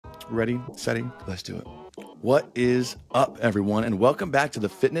Ready, steady, let's do it. What is up, everyone, and welcome back to the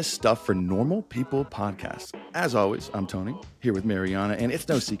Fitness Stuff for Normal People podcast. As always, I'm Tony, here with Mariana, and it's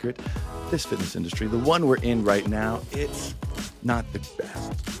no secret, this fitness industry, the one we're in right now, it's not the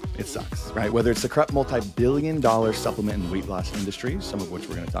best. It sucks, right? Whether it's the corrupt multi-billion-dollar supplement and weight loss industry, some of which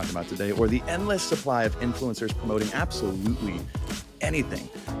we're going to talk about today, or the endless supply of influencers promoting absolutely anything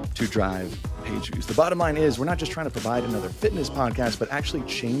to drive page views. The bottom line is we're not just trying to provide another fitness podcast, but actually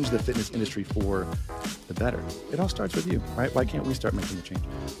change the fitness industry for the better. It all starts with you, right? Why can't we start making the change?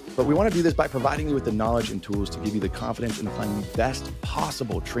 But we want to do this by providing you with the knowledge and tools to give you the confidence in applying the best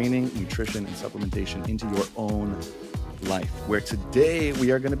possible training, nutrition, and supplementation into your own life, where today we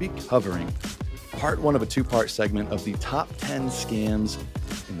are going to be covering part one of a two-part segment of the top 10 scams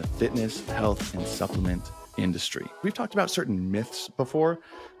in the fitness, health, and supplement industry. We've talked about certain myths before,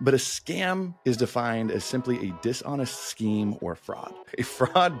 but a scam is defined as simply a dishonest scheme or fraud. A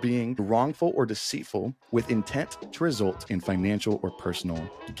fraud being wrongful or deceitful with intent to result in financial or personal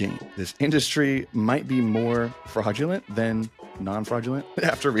gain. This industry might be more fraudulent than non-fraudulent.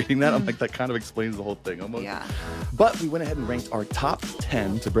 After reading that, I'm like, that kind of explains the whole thing almost. Yeah. But we went ahead and ranked our top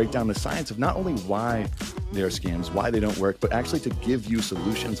 10 to break down the science of not only why they're scams, why they don't work, but actually to give you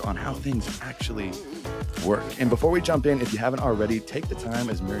solutions on how things actually work. And before we jump in, if you haven't already, take the time,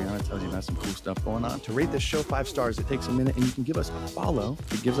 as Mariana tells you, about some cool stuff going on, to rate this show 5 stars. It takes a minute, and you can give us a follow.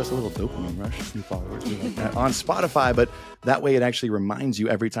 It gives us a little dopamine rush, new followers, we like that, on Spotify. But that way it actually reminds you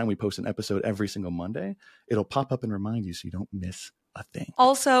every time we post an episode every single Monday. It'll pop up and remind you so you don't miss a thing.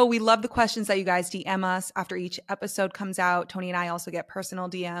 Also, we love the questions that you guys DM us after each episode comes out. Tony and I also get personal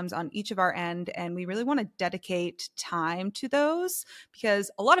DMs on each of our end, and we really want to dedicate time to those because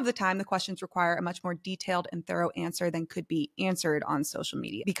a lot of the time the questions require a much more detailed and thorough answer than could be answered on social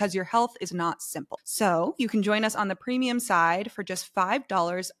media because your health is not simple. So you can join us on the premium side for just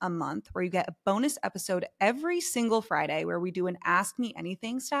 $5 a month, where you get a bonus episode every single Friday where we do an Ask Me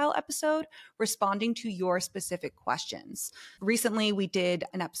Anything style episode responding to your specific questions. Recently, we did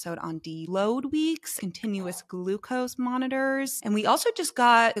an episode on deload weeks, continuous glucose monitors, and we also just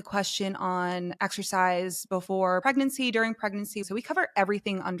got a question on exercise before pregnancy, during pregnancy. So we cover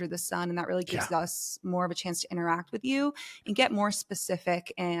everything under the sun, and that really gives us more of a chance to interact with you and get more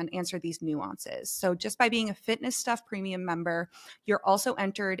specific and answer these nuances. So just by being a Fitness Stuff Premium member, you're also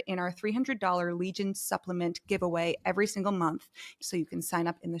entered in our $300 Legion supplement giveaway every single month. So you can sign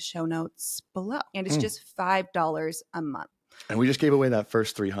up in the show notes below. And it's just $5 a month. And we just gave away that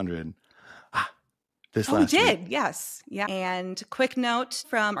first 300 this last week. We did, week. Yes. Yeah. And quick note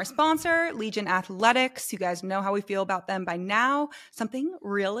from our sponsor, Legion Athletics. You guys know how we feel about them by now. Something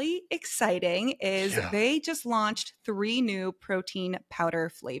really exciting is they just launched 3 new protein powder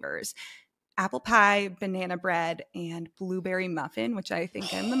flavors: apple pie, banana bread, and blueberry muffin, which I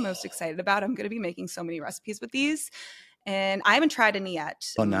think I'm the most excited about. I'm going to be making so many recipes with these, and I haven't tried any yet.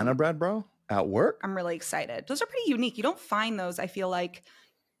 Banana bread, bro? At work? I'm really excited. Those are pretty unique. You don't find those, I feel like,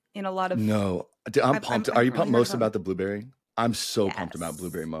 in a lot of... No. I'm pumped. Are you pumped most about the blueberry? I'm so pumped about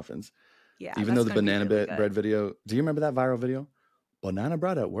blueberry muffins. Yeah. Even though the banana bread video... Do you remember that viral video? Banana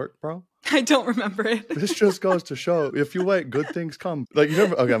bread at work, bro? I don't remember it. This just goes to show, if you wait, good things come. Like, you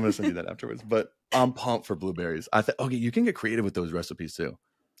never... Okay, I'm going to send you that afterwards. But I'm pumped for blueberries. Okay, you can get creative with those recipes too.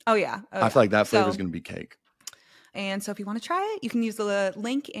 Oh, yeah. I feel like that flavor is going to be cake. And so if you want to try it, you can use the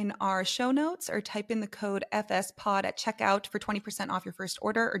link in our show notes or type in the code FSPOD at checkout for 20% off your first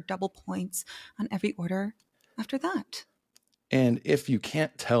order or double points on every order after that. And if you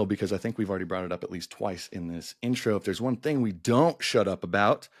can't tell, because I think we've already brought it up at least twice in this intro, if there's one thing we don't shut up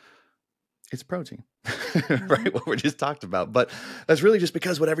about, it's protein, right? What we just talked about. But that's really just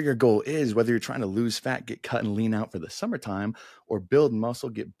because whatever your goal is, whether you're trying to lose fat, get cut and lean out for the summertime, or build muscle,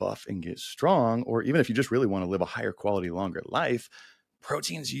 get buff and get strong, or even if you just really want to live a higher quality, longer life,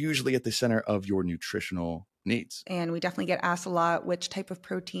 protein's usually at the center of your nutritional needs. And we definitely get asked a lot, which type of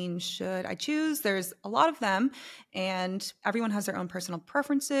protein should I choose? There's a lot of them, and everyone has their own personal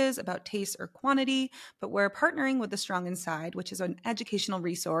preferences about taste or quantity, but we're partnering with The Strong Inside, which is an educational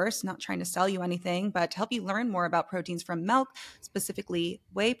resource, not trying to sell you anything, but to help you learn more about proteins from milk, specifically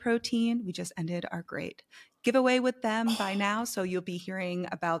whey protein. We just ended our great giveaway with them by now, so you'll be hearing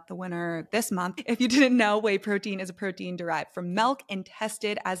about the winner this month. If you didn't know, whey protein is a protein derived from milk and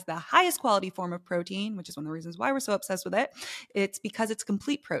tested as the highest quality form of protein, which is one of the reasons why we're so obsessed with it. It's because it's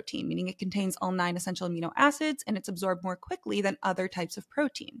complete protein, meaning it contains all 9 essential amino acids and it's absorbed more quickly than other types of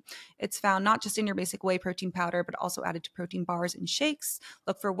protein. It's found not just in your basic whey protein powder, but also added to protein bars and shakes.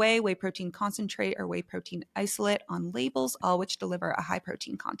 Look for whey protein concentrate, or whey protein isolate on labels, all which deliver a high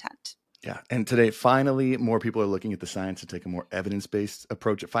protein content. Yeah. And today, finally, more people are looking at the science to take a more evidence-based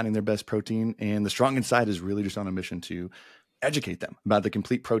approach at finding their best protein. And the Strong Inside is really just on a mission to educate them about the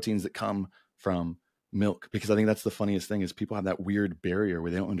complete proteins that come from milk. Because I think that's the funniest thing is people have that weird barrier where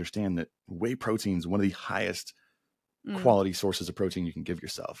they don't understand that whey protein is one of the highest quality sources of protein you can give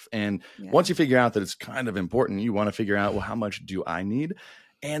yourself. And once you figure out that it's kind of important, you want to figure out, well, how much do I need?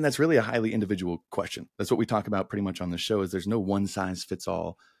 And that's really a highly individual question. That's what we talk about pretty much on the show is there's no one size fits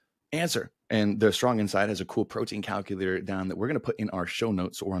all answer. And the Strong Inside has a cool protein calculator down that we're going to put in our show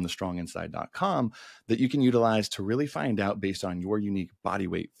notes or on the stronginside.com that you can utilize to really find out based on your unique body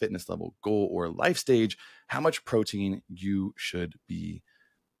weight, fitness level, goal, or life stage, how much protein you should be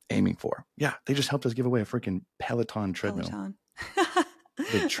aiming for. Yeah, they just helped us give away a freaking Peloton treadmill.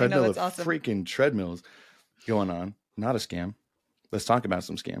 The treadmill of awesome. Freaking treadmills going on. Not a scam. Let's talk about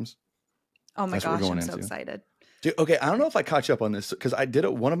some scams. Oh my gosh, I'm so excited. Dude, okay, I don't know if I caught you up on this because I did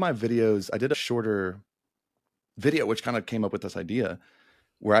one of my videos. I did a shorter video, which kind of came up with this idea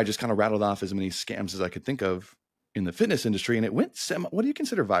where I just kind of rattled off as many scams as I could think of in the fitness industry. And it went what do you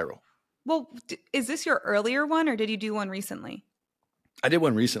consider viral? Well, is this your earlier one or did you do one recently? I did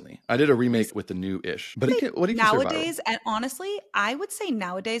one recently. I did a remake with the new-ish. But what do you consider nowadays, viral? And honestly, I would say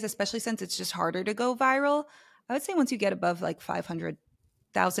nowadays, especially since it's just harder to go viral, I would say once you get above like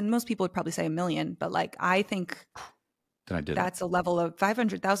 500,000, most people would probably say 1 million, but like I think that's a level of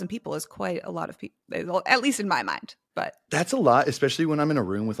 500,000 people is quite a lot of people, at least in my mind. But that's a lot, especially when I'm in a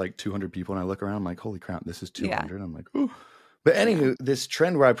room with like 200 people and I look around, I'm like, holy crap, this is 200. Yeah. I'm like, ooh. But anywho, this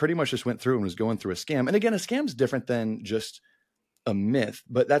trend where I pretty much just went through and was going through a scam. And again, a scam's different than just a myth,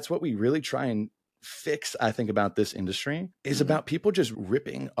 but that's what we really try and fix, I think, about this industry is about people just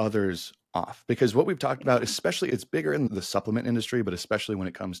ripping others off. Because what we've talked about, especially it's bigger in the supplement industry, but especially when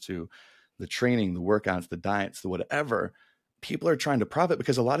it comes to the training, the workouts, the diets, the whatever, people are trying to profit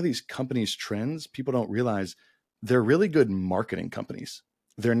because a lot of these companies' trends, people don't realize they're really good marketing companies.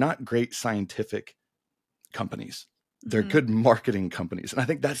 They're not great scientific companies. They're good marketing companies. And I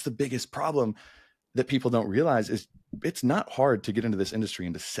think that's the biggest problem that people don't realize is it's not hard to get into this industry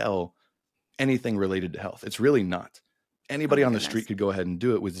and to sell anything related to health. It's really not. Anybody on the street could go ahead and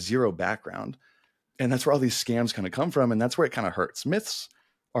do it with zero background. And that's where all these scams kind of come from. And that's where it kind of hurts. Myths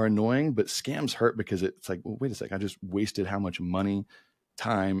are annoying, but scams hurt because it's like, well, wait a sec. I just wasted how much money,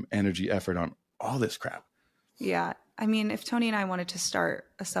 time, energy, effort on all this crap. Yeah. I mean, if Tony and I wanted to start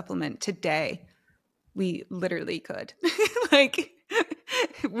a supplement today, we literally could. Like,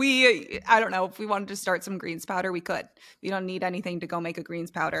 I don't know, if we wanted to start some greens powder, we could. You don't need anything to go make a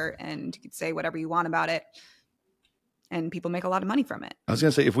greens powder, and you could say whatever you want about it. And people make a lot of money from it. I was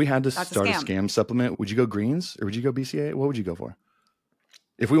going to say, if we had to start a scam supplement, would you go greens or would you go BCA? What would you go for?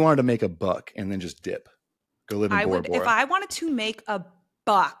 If we wanted to make a buck and then just dip, go live in Bora Bora. If I wanted to make a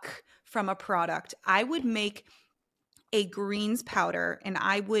buck from a product, I would make a greens powder and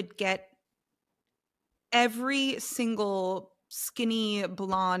I would get every single skinny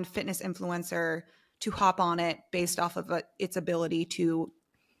blonde fitness influencer to hop on it based off of its ability to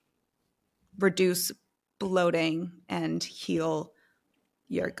reduce bloating and heal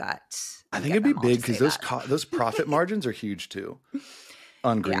your gut. I think it'd be big because those profit margins are huge too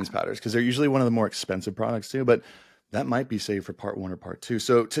on greens powders because they're usually one of the more expensive products too. But that might be saved for part 1 or part 2.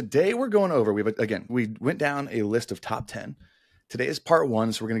 So today we're going over. We went down a list of top 10. Today is part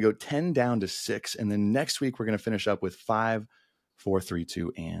 1, so we're going to go 10 down to 6. And then next week, we're going to finish up with 5, 4, 3,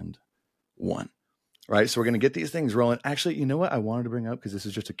 2, and 1. Right? So we're going to get these things rolling. Actually, you know what I wanted to bring up? Because this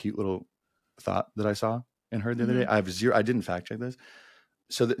is just a cute little thought that I saw and heard the other day. I didn't fact check this.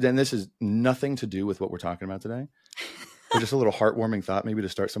 So then this is nothing to do with what we're talking about today. But just a little heartwarming thought maybe to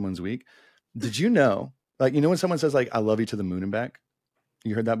start someone's week. Did you know, like, when someone says, like, I love you to the moon and back?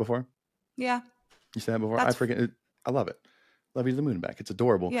 You heard that before? Yeah. You said that before? I love it. Love you to the moon and back. It's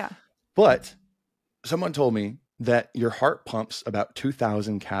adorable. Yeah. But someone told me that your heart pumps about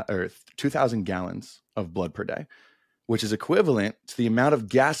 2,000 gallons of blood per day, which is equivalent to the amount of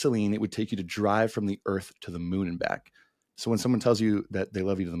gasoline it would take you to drive from the earth to the moon and back. So when someone tells you that they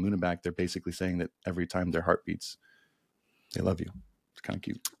love you to the moon and back, they're basically saying that every time their heart beats, they love you. It's kind of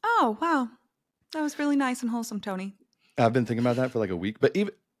cute. Oh, wow. That was really nice and wholesome, Tony. I've been thinking about that for like a week, but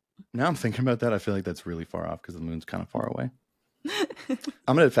even now I'm thinking about that. I feel like that's really far off because the moon's kind of far away.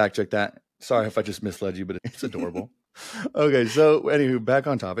 I'm going to fact check that. Sorry if I just misled you, but it's adorable. Okay. So anywho, back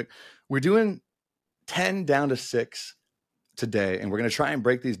on topic. We're doing 10 down to 6 today, and we're going to try and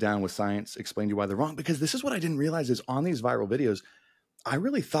break these down with science, explain to you why they're wrong, because this is what I didn't realize is on these viral videos, I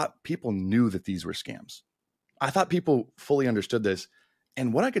really thought people knew that these were scams. I thought people fully understood this.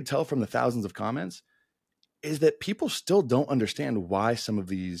 And what I could tell from the thousands of comments is that people still don't understand why some of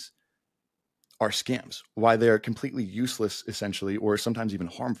these are scams, why they're completely useless, essentially, or sometimes even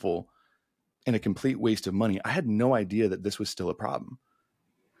harmful and a complete waste of money. I had no idea that this was still a problem.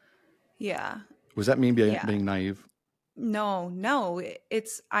 Yeah. Was that me being Yeah. naive? No.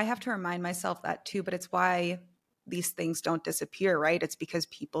 I have to remind myself that too, but it's why these things don't disappear, right? It's because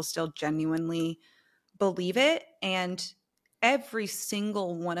people still genuinely believe it. And every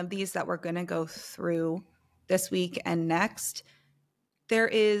single one of these that we're going to go through this week and next, there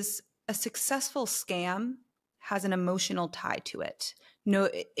is a successful scam has an emotional tie to it. No,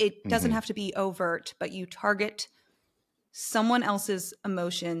 it doesn't have to be overt, but you target someone else's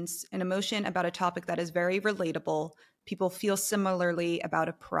emotions, an emotion about a topic that is very relatable. People feel similarly about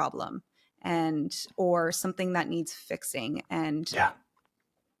a problem or something that needs fixing. And Yeah.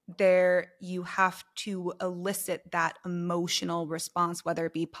 there you have to elicit that emotional response, whether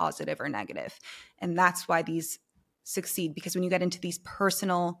it be positive or negative. And that's why these succeed, because when you get into these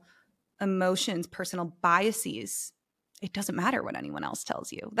personal emotions, personal biases, it doesn't matter what anyone else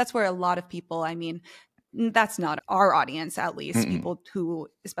tells you. That's where a lot of people, I mean, that's not our audience, at least people who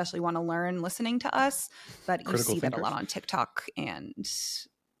especially want to learn listening to us, but you Critical see that a thinkers. lot on TikTok, and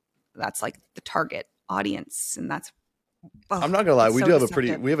that's like the target audience. And that's, I'm not gonna lie, it's we so do have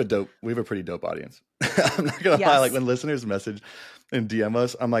deceptive. we have a pretty dope audience. I'm not gonna lie, like when listeners message and DM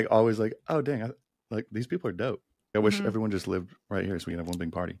us, I'm like always like, oh dang, like these people are dope. I wish everyone just lived right here so we can have one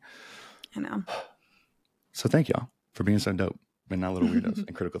big party. I know. So thank y'all for being so dope and not little weirdos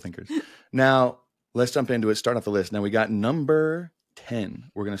and critical thinkers. Now let's jump into it. Start off the list. Now we got number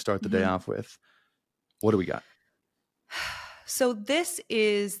 10. We're gonna start the day off with. What do we got? So this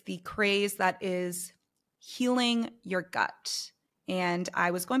is the craze that is healing your gut. And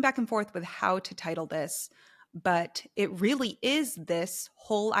I was going back and forth with how to title this, but it really is this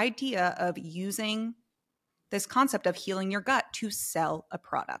whole idea of using this concept of healing your gut to sell a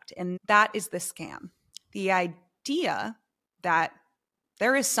product. And that is the scam. The idea that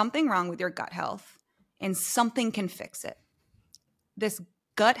there is something wrong with your gut health and something can fix it. This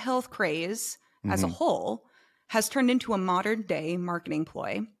gut health craze as a whole has turned into a modern day marketing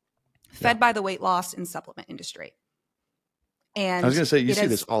ploy fed by the weight loss and supplement industry. And I was going to say, you see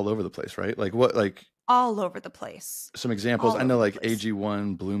this all over the place, right? Like what, like all over the place. some examples. I know like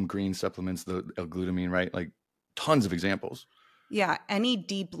AG1, Bloom Green supplements, the L-glutamine, right? Like tons of examples. Yeah. Any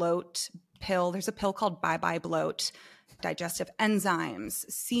de-bloat pill. There's a pill called Bye Bye Bloat. Digestive enzymes.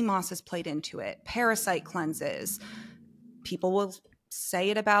 CMOS is played into it. Parasite cleanses. People will say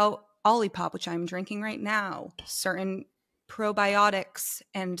it about Olipop, which I'm drinking right now. Certain probiotics.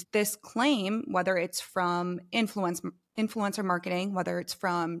 And this claim, whether it's from influencer marketing, whether it's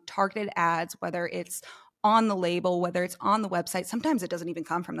from targeted ads, whether it's on the label, whether it's on the website, sometimes it doesn't even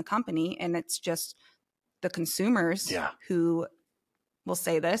come from the company, and it's just the consumers who will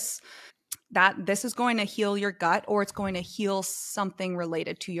say this, that this is going to heal your gut, or it's going to heal something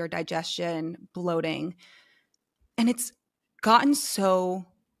related to your digestion, bloating. And it's gotten so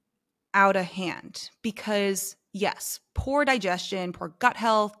out of hand because, yes, poor digestion, poor gut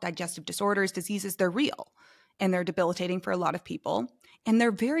health, digestive disorders, diseases, they're real and they're debilitating for a lot of people. And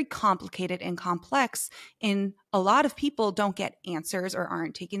they're very complicated and complex. And a lot of people don't get answers or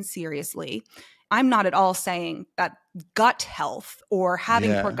aren't taken seriously. I'm not at all saying that gut health or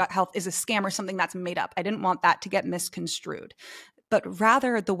having poor gut health is a scam or something that's made up. I didn't want that to get misconstrued. But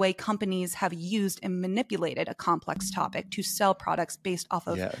rather the way companies have used and manipulated a complex topic to sell products based off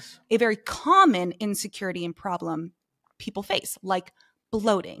of a very common insecurity and problem people face, like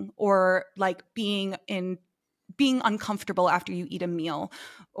bloating or like being uncomfortable after you eat a meal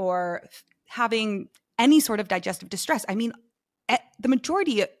or having any sort of digestive distress. I mean, the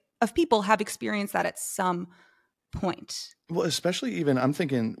majority of people have experienced that at some point. Well, especially even I'm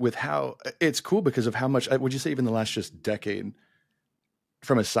thinking with how it's cool because of how much, would you say even the last just decade,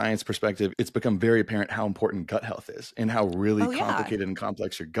 from a science perspective, it's become very apparent how important gut health is and how really complicated and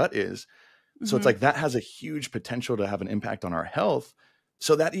complex your gut is. So it's like that has a huge potential to have an impact on our health.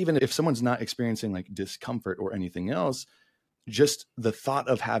 So that even if someone's not experiencing like discomfort or anything else, just the thought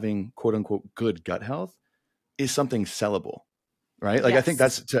of having quote unquote good gut health is something sellable, right? Like I think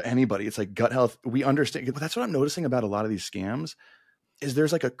that's to anybody. It's like gut health. We understand. That's what I'm noticing about a lot of these scams is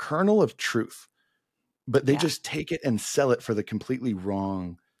there's like a kernel of truth, but they just take it and sell it for the completely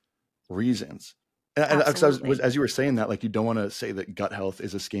wrong reasons. And as you were saying that, like, you don't want to say that gut health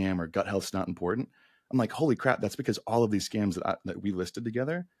is a scam or gut health's not important. I'm like, holy crap. That's because all of these scams that we listed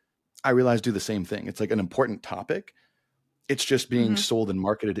together, I realize do the same thing. It's like an important topic. It's just being sold and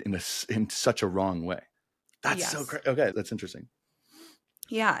marketed in such a wrong way. That's so crazy. Okay. That's interesting.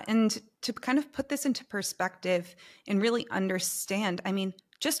 Yeah. And to kind of put this into perspective and really understand, I mean,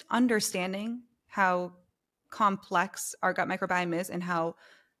 just understanding how complex our gut microbiome is and how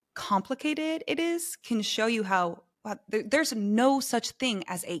complicated it is can show you how there's no such thing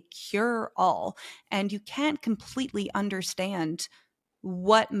as a cure-all, and you can't completely understand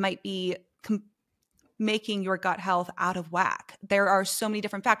what might be making your gut health out of whack. There are so many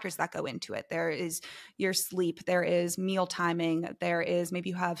different factors that go into it. There is your sleep, there is meal timing, there is maybe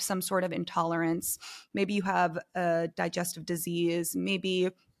you have some sort of intolerance, maybe you have a digestive disease, maybe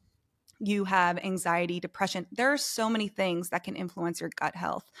you have anxiety, depression. There are so many things that can influence your gut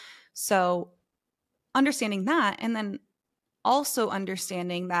health. So understanding that, and then also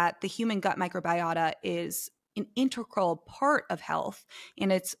understanding that the human gut microbiota is an integral part of health,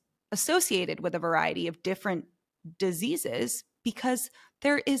 and it's associated with a variety of different diseases because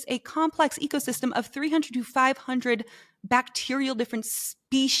there is a complex ecosystem of 300 to 500 bacterial different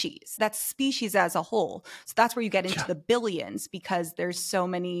species. That's species as a whole. So that's where you get into the billions, because there's so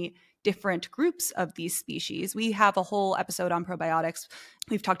many different groups of these species. We have a whole episode on probiotics.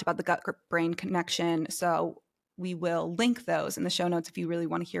 We've talked about the gut-brain connection. So we will link those in the show notes if you really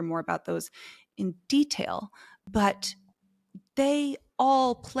want to hear more about those in detail. But they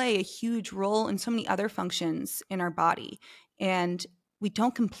all play a huge role in so many other functions in our body. And we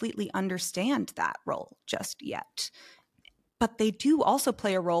don't completely understand that role just yet. But they do also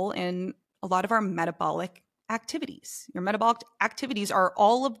play a role in a lot of our metabolic activities. Your metabolic activities are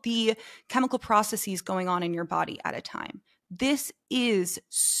all of the chemical processes going on in your body at a time. This is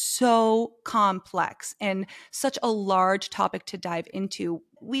so complex and such a large topic to dive into.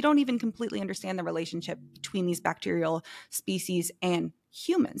 We don't even completely understand the relationship between these bacterial species and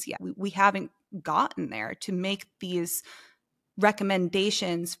humans yet. We haven't gotten there to make these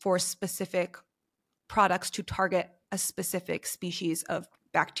recommendations for specific products to target a specific species of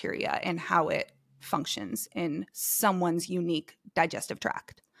bacteria and how it functions in someone's unique digestive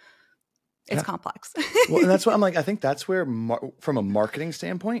tract. It's complex. Well, and that's what I'm like, I think that's where, from a marketing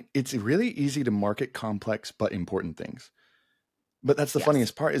standpoint, it's really easy to market complex but important things. But that's the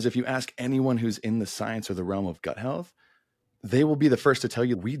funniest part is if you ask anyone who's in the science or the realm of gut health, they will be the first to tell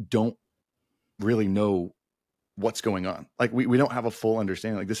you, we don't really know what's going on. Like we don't have a full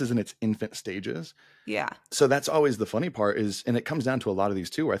understanding. Like this is in its infant stages. Yeah. So that's always the funny part is, and it comes down to a lot of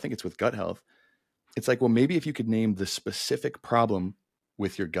these too, where I think it's with gut health. It's like, well, maybe if you could name the specific problem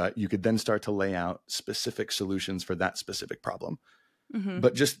with your gut, you could then start to lay out specific solutions for that specific problem. Mm-hmm.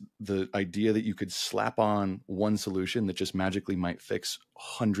 But just the idea that you could slap on one solution that just magically might fix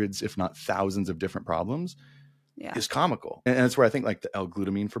hundreds, if not thousands of different problems is comical. And that's where I think like the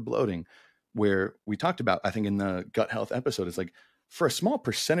L-glutamine for bloating, where we talked about, I think in the gut health episode, it's like for a small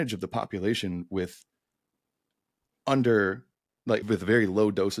percentage of the population with very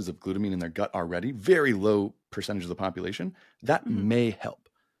low doses of glutamine in their gut already, very low percentage of the population, that may help.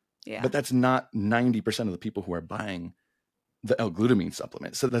 Yeah. But that's not 90% of the people who are buying the L-glutamine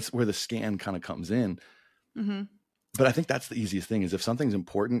supplement. So that's where the scan kind of comes in. Mm-hmm. But I think that's the easiest thing is if something's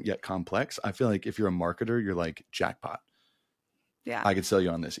important yet complex, I feel like if you're a marketer, you're like jackpot. Yeah. I could sell you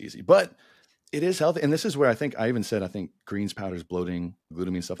on this easy. But it is healthy. And this is where I think greens powders, bloating,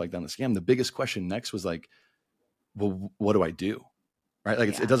 glutamine, stuff like that on the scan. The biggest question next was like, well, what do I do? Right?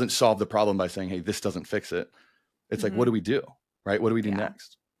 Like it doesn't solve the problem by saying, hey, this doesn't fix it. It's like, what do we do? Right? What do we do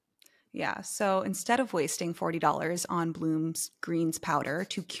next? Yeah. So instead of wasting $40 on Bloom's greens powder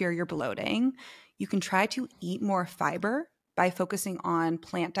to cure your bloating, you can try to eat more fiber by focusing on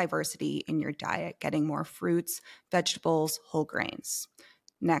plant diversity in your diet, getting more fruits, vegetables, whole grains.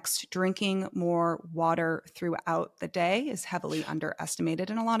 Next, drinking more water throughout the day is heavily underestimated,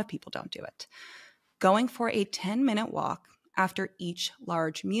 and a lot of people don't do it. Going for a 10-minute walk after each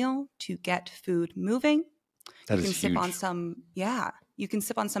large meal to get food moving. That you can is sip huge. on some, you can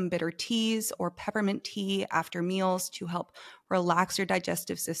sip on some bitter teas or peppermint tea after meals to help relax your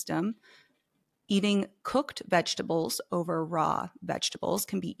digestive system. Eating cooked vegetables over raw vegetables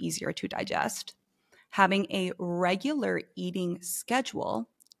can be easier to digest. Having a regular eating schedule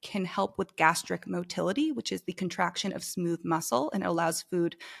can help with gastric motility, which is the contraction of smooth muscle, and it allows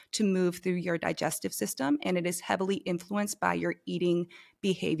food to move through your digestive system. And it is heavily influenced by your eating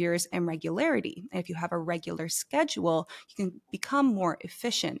behaviors and regularity. And if you have a regular schedule, you can become more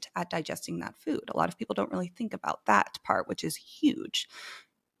efficient at digesting that food. A lot of people don't really think about that part, which is huge.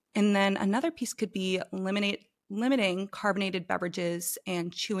 And then another piece could be limiting carbonated beverages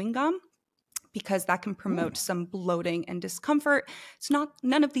and chewing gum, because that can promote some bloating and discomfort.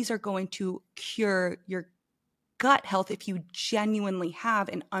 None of these are going to cure your gut health if you genuinely have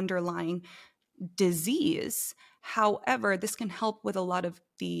an underlying disease. However, this can help with a lot of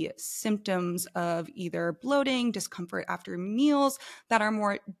the symptoms of either bloating, discomfort after meals that are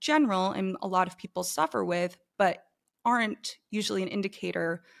more general and a lot of people suffer with, but aren't usually an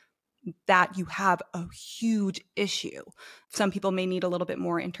indicator that you have a huge issue. Some people may need a little bit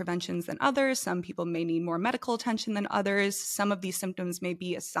more interventions than others. Some people may need more medical attention than others. Some of these symptoms may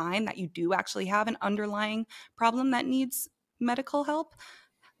be a sign that you do actually have an underlying problem that needs medical help.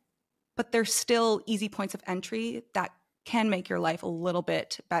 But there's still easy points of entry that can make your life a little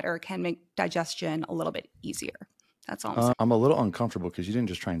bit better, can make digestion a little bit easier. That's all I'm saying. I'm a little uncomfortable because you didn't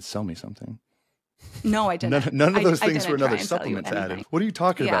just try and sell me something. No, I didn't. None of those things were another supplements added. What are you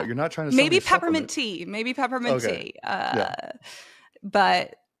talking about? You're not trying to sell maybe me peppermint tea. Maybe peppermint tea.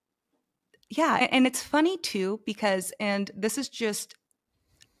 But yeah, and it's funny too because, and this is just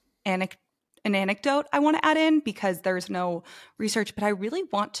an anecdote I want to add in because there's no research, but I really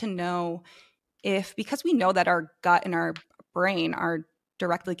want to know if, because we know that our gut and our brain are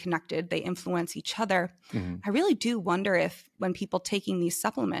directly connected, they influence each other. Mm-hmm. I really do wonder if when people taking these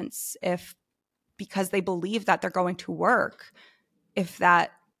supplements, if because they believe that they're going to work, if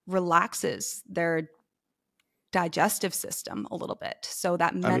that relaxes their digestive system a little bit. So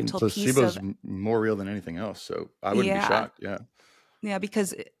that mental piece of placebo's more real than anything else. So I wouldn't be shocked. Yeah. Yeah,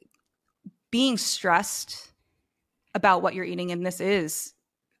 because being stressed about what you're eating, and this is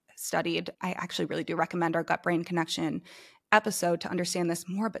studied, I actually really do recommend our gut-brain connection episode to understand this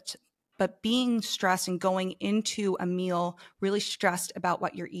more, but being stressed and going into a meal really stressed about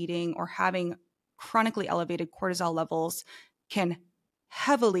what you're eating or having chronically elevated cortisol levels can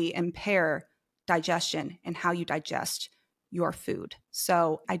heavily impair digestion and how you digest your food.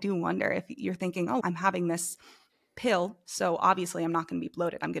 So I do wonder if you're thinking, oh, I'm having this pill, so obviously I'm not going to be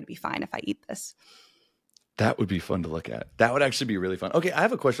bloated. I'm going to be fine if I eat this. That would be fun to look at. That would actually be really fun. Okay, I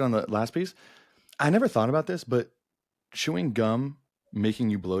have a question on the last piece. I never thought about this, but chewing gum making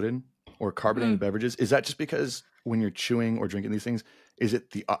you bloated or carbonated beverages, is that just because when you're chewing or drinking these things, is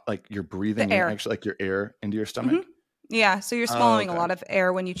it the like you're breathing in actually like your air into your stomach? Mm-hmm. Yeah, so you're swallowing a lot of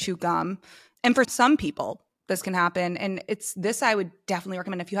air when you chew gum. And for some people, this can happen. And it's this I would definitely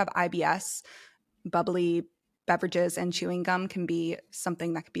recommend if you have IBS, bubbly beverages and chewing gum can be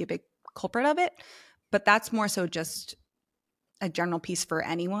something that could be a big culprit of it. But that's more so just a general piece for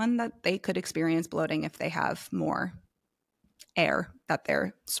anyone that they could experience bloating if they have more air that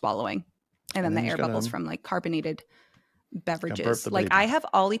they're swallowing. And then the air bubbles from like carbonated beverages. Like I have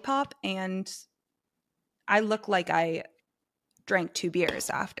Olipop and I look like I drank 2 beers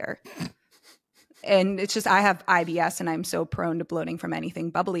after. And it's just I have IBS and I'm so prone to bloating from anything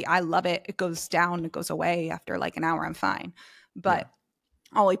bubbly. I love it. It goes down, it goes away after like an hour, I'm fine. But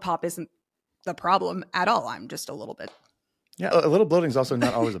Olipop isn't the problem at all. I'm just a little bit. Yeah, a little bloating is also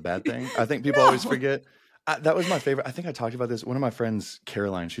not always a bad thing. I think people always forget. That was my favorite. I think I talked about this. One of my friends,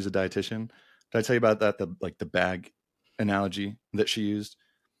 Caroline, she's a dietitian. Did I tell you about that? The bag analogy that she used,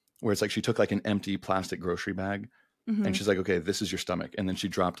 where it's like she took like an empty plastic grocery bag, and she's like, "Okay, this is your stomach," and then she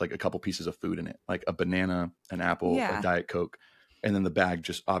dropped like a couple pieces of food in it, like a banana, an apple, a Diet Coke, and then the bag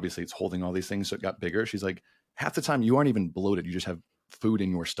just obviously it's holding all these things, so it got bigger. She's like, half the time you aren't even bloated; you just have food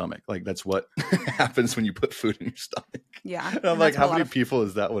in your stomach. Like that's what happens when you put food in your stomach. Yeah, and I'm like, how many people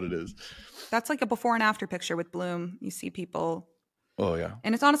is that? What it is? That's like a before and after picture with Bloom. You see people. Oh yeah.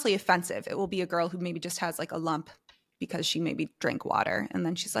 And it's honestly offensive. It will be a girl who maybe just has like a lump because she maybe drank water. And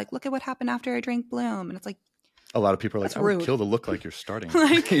then she's like, look at what happened after I drank Bloom. And it's like. A lot of people are like, I would kill to look like you're starting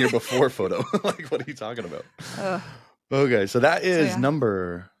like, your before photo. Like, what are you talking about? Okay. So that is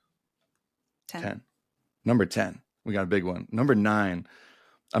number 10. Number 10. We got a big one. Number 9,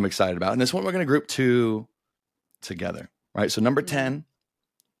 I'm excited about. And this one we're going to group 2 together. Right. So number 10.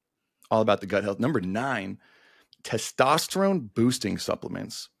 All about the gut health. Number 9, testosterone boosting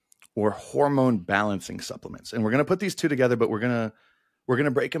supplements or hormone balancing supplements. And we're going to put these 2 together, but we're going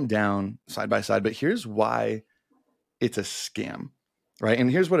to break them down side by side. But here's why it's a scam, right? And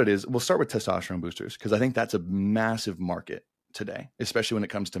here's what it is. We'll start with testosterone boosters because I think that's a massive market today, especially when it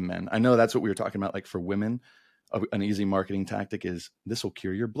comes to men. I know that's what we were talking about. Like for women, an easy marketing tactic is this will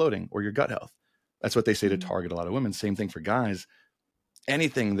cure your bloating or your gut health. That's what they say to target a lot of women. Same thing for guys.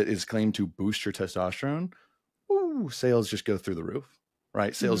 Anything that is claimed to boost your testosterone, sales just go through the roof,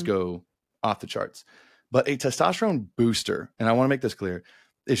 right? Sales go off the charts. But a testosterone booster, and I want to make this clear,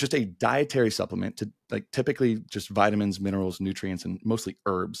 is just a dietary supplement to like typically just vitamins, minerals, nutrients, and mostly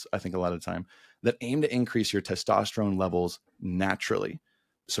herbs, I think a lot of the time, that aim to increase your testosterone levels naturally.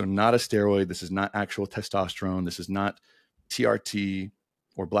 So not a steroid. This is not actual testosterone. This is not TRT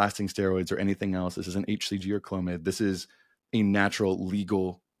or blasting steroids or anything else. This isn't HCG or Clomid. This is a natural,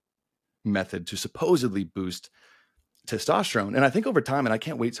 legal method to supposedly boost testosterone. And I think over time, and I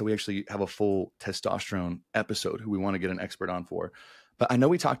can't wait till we actually have a full testosterone episode who we want to get an expert on for. But I know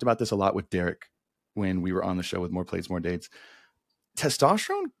we talked about this a lot with Derek when we were on the show with More Plates, More Dates.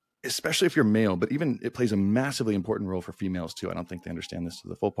 Testosterone, especially if you're male, but even it plays a massively important role for females too. I don't think they understand this to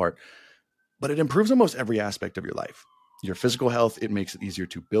the full part, but it improves almost every aspect of your life. Your physical health, it makes it easier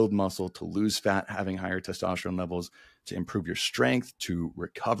to build muscle, to lose fat, having higher testosterone levels, to improve your strength, to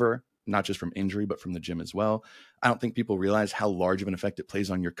recover, not just from injury, but from the gym as well. I don't think people realize how large of an effect it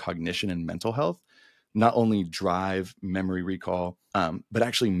plays on your cognition and mental health, not only drive, memory recall, but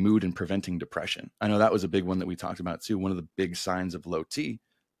actually mood and preventing depression. I know that was a big one that we talked about too. One of the big signs of low T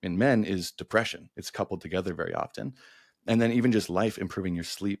in men is depression. It's coupled together very often. And then even just life, improving your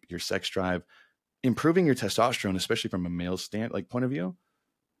sleep, your sex drive, improving your testosterone, especially from a male point of view,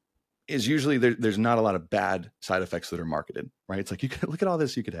 is usually there's not a lot of bad side effects that are marketed, right? It's like, you could look at all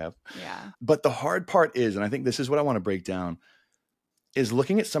this you could have. Yeah. But the hard part is, and I think this is what I want to break down, is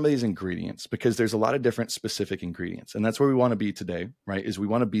looking at some of these ingredients, because there's a lot of different specific ingredients. And that's where we want to be today, right? Is we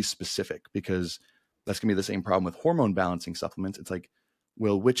want to be specific, because that's going to be the same problem with hormone balancing supplements. It's like,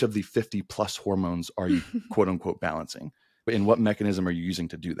 well, which of the 50 plus hormones are you quote unquote balancing? And what mechanism are you using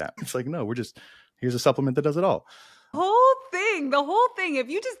to do that? It's like, no, here's a supplement that does it all. The whole thing, if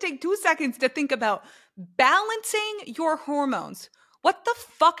you just take 2 seconds to think about balancing your hormones, what the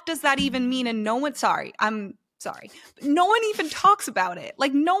fuck does that even mean? And I'm sorry. No one even talks about it.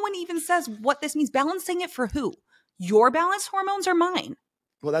 Like, no one even says what this means. Balancing it for who? Your balanced hormones or mine?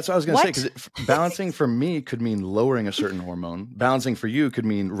 Well, that's what I was going to say, because balancing for me could mean lowering a certain hormone. Balancing for you could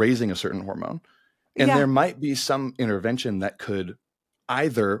mean raising a certain hormone. And there might be some intervention that could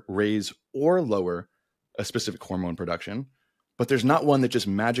either raise or lower a specific hormone production, but there's not one that just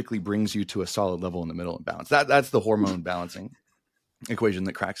magically brings you to a solid level in the middle and balance. That's the hormone balancing equation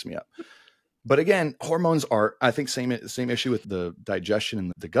that cracks me up. But again, hormones are, I think, same issue with the digestion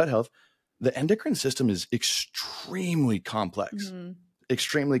and the gut health. The endocrine system is extremely complex. Mm-hmm.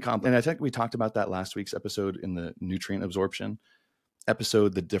 Extremely complex. And I think we talked about that last week's episode in the nutrient absorption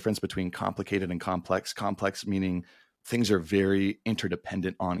episode, the difference between complicated and complex. Complex meaning things are very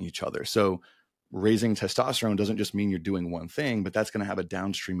interdependent on each other. So raising testosterone doesn't just mean you're doing one thing, but that's going to have a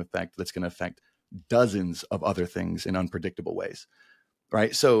downstream effect that's going to affect dozens of other things in unpredictable ways,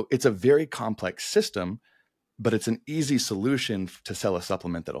 right? So it's a very complex system, but it's an easy solution to sell a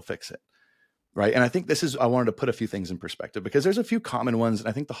supplement that'll fix it, right? And I think I wanted to put a few things in perspective, because there's a few common ones. And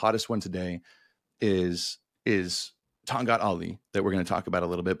I think the hottest one today is Tongat Ali, that we're going to talk about a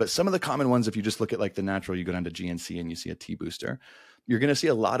little bit. But some of the common ones, if you just look at like the natural, you go down to GNC and you see a T booster, you're going to see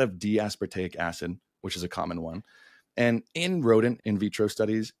a lot of D-aspartaic acid, which is a common one. And in rodent in vitro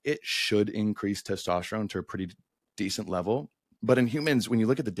studies, it should increase testosterone to a pretty decent level. But in humans, when you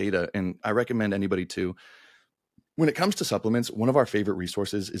look at the data, and I recommend anybody to, when it comes to supplements, one of our favorite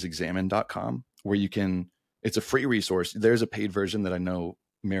resources is examine.com, where it's a free resource. There's a paid version that I know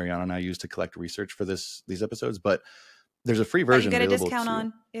Mariana and I use to collect research for these episodes, but there's a free version. You get a discount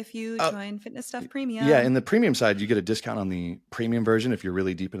on if you join Fitness Stuff Premium. Yeah, in the premium side, you get a discount on the premium version if you're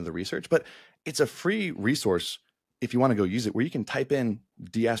really deep into the research. But it's a free resource if you want to go use it, where you can type in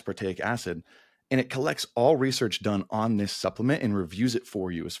D-aspartaic acid, and it collects all research done on this supplement and reviews it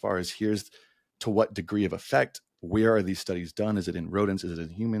for you as far as here's to what degree of effect, where are these studies done? Is it in rodents? Is it in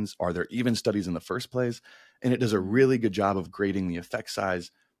humans? Are there even studies in the first place? And it does a really good job of grading the effect size,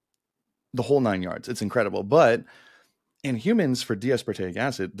 the whole 9 yards. It's incredible. But in humans, for D-aspartaic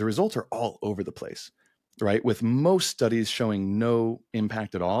acid, the results are all over the place, right? With most studies showing no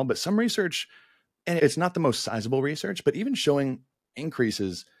impact at all, but some research, and it's not the most sizable research, but even showing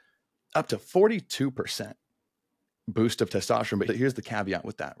increases up to 42% boost of testosterone. But here's the caveat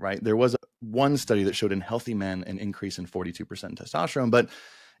with that, right? There was one study that showed in healthy men an increase in 42% testosterone, but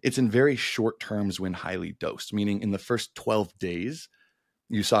it's in very short terms when highly dosed, meaning in the first 12 days,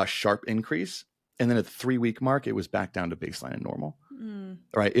 you saw a sharp increase. And then at the 3-week mark, it was back down to baseline and normal,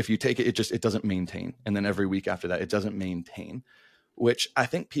 right? If you take it, it doesn't maintain. And then every week after that, it doesn't maintain, which I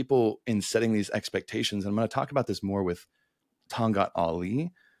think people in setting these expectations, and I'm going to talk about this more with Tongat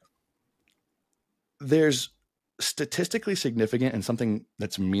Ali, there's statistically significant and something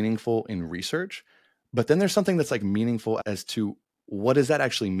that's meaningful in research, but then there's something that's like meaningful as to what does that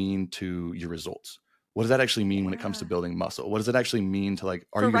actually mean to your results? What does that actually mean when it comes to building muscle? What does it actually mean to like,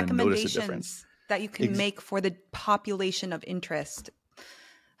 are you going to notice a difference? That you can make for the population of interest.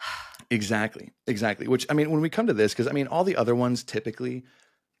 Exactly. Which, I mean, when we come to this, because I mean, all the other ones typically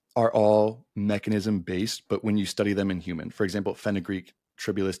are all mechanism based, but when you study them in human, for example, fenugreek,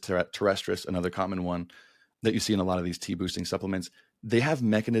 tribulus terrestris, another common one that you see in a lot of these T boosting supplements, they have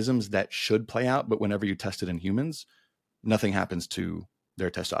mechanisms that should play out, but whenever you test it in humans, nothing happens to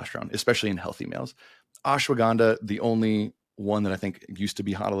their testosterone, especially in healthy males. Ashwagandha, the only one that I think used to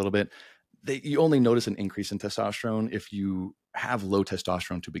be hot a little bit, you only notice an increase in testosterone if you have low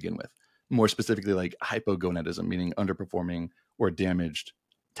testosterone to begin with. More specifically, like hypogonadism, meaning underperforming or damaged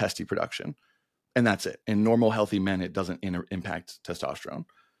testy production. And that's it. In normal, healthy men, it doesn't impact testosterone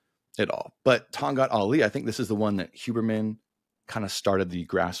at all. But Tongat Ali, I think this is the one that Huberman kind of started the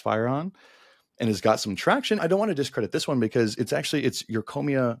grass fire on and has got some traction. I don't want to discredit this one because it's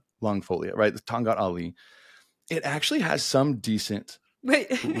Eurcomia longifolia, right? The Tongat Ali. It actually has some decent.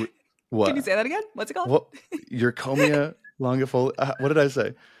 Wait, what? Can you say that again? What's it called? What? Eurcomia longifolia. What did I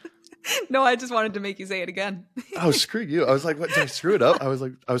say? No, I just wanted to make you say it again. Oh, screw you. I was like, what, did I screw it up? I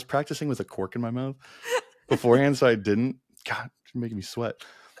was practicing with a cork in my mouth beforehand, so I didn't. God, it's making me sweat.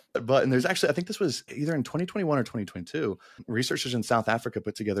 And there's actually, I think this was either in 2021 or 2022, researchers in South Africa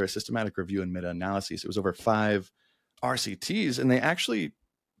put together a systematic review and meta-analysis. It was over 5 RCTs, and they actually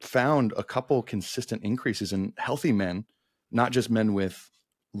found a couple consistent increases in healthy men, not just men with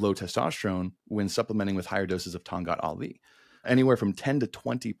low testosterone, when supplementing with higher doses of Tongat Ali. Anywhere from 10 to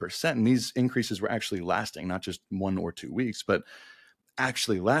 20%. And these increases were actually lasting, not just 1 or 2 weeks, but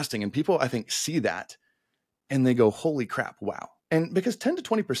actually lasting. And people, I think, see that and they go, holy crap, wow. And because 10 to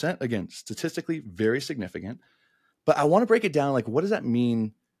 20%, again, statistically very significant. But I want to break it down. Like, what does that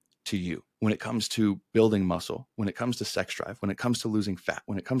mean to you when it comes to building muscle, when it comes to sex drive, when it comes to losing fat,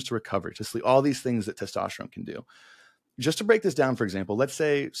 when it comes to recovery, to sleep, all these things that testosterone can do? Just to break this down, for example, let's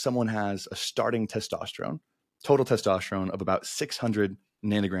say someone has a starting testosterone, total testosterone of about 600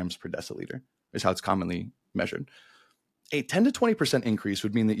 nanograms per deciliter is how it's commonly measured. A 10 to 20% increase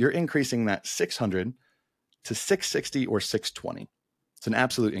would mean that you're increasing that 600 to 660 or 620. It's an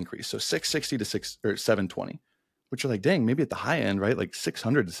absolute increase. So 660 to 720, which you're like, dang, maybe at the high end, right? Like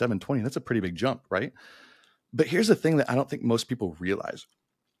 600 to 720, that's a pretty big jump, right? But here's the thing that I don't think most people realize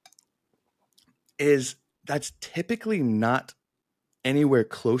is that's typically not anywhere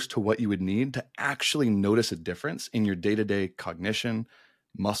close to what you would need to actually notice a difference in your day-to-day cognition,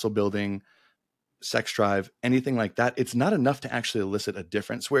 muscle building, sex drive, anything like that. It's not enough to actually elicit a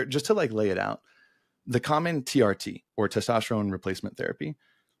difference. Where, just to like lay it out, the common TRT or testosterone replacement therapy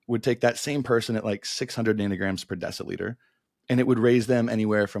would take that same person at like 600 nanograms per deciliter, and it would raise them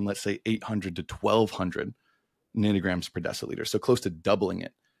anywhere from, let's say, 800 to 1200 nanograms per deciliter. So close to doubling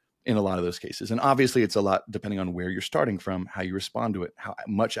it in a lot of those cases. And obviously it's a lot depending on where you're starting from, how you respond to it, how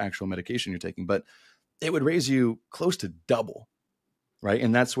much actual medication you're taking, but it would raise you close to double, right?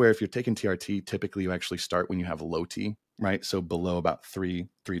 And that's where if you're taking TRT, typically you actually start when you have low T, right? So below about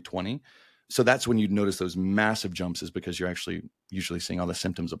 320. So that's when you'd notice those massive jumps, is because you're actually usually seeing all the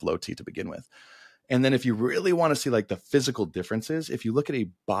symptoms of low T to begin with. And then if you really want to see like the physical differences, if you look at a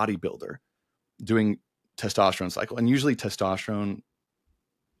bodybuilder doing testosterone cycle, and usually testosterone,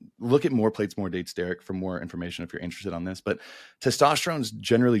 look at More Plates, More Dates, Derek, for more information if you're interested on this. But testosterone is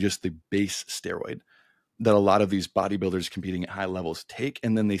generally just the base steroid that a lot of these bodybuilders competing at high levels take,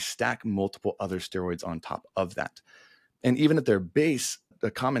 and then they stack multiple other steroids on top of that. And even at their base,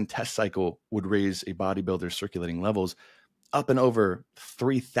 a common test cycle would raise a bodybuilder's circulating levels up and over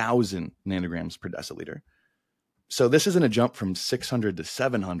 3,000 nanograms per deciliter. So this isn't a jump from 600 to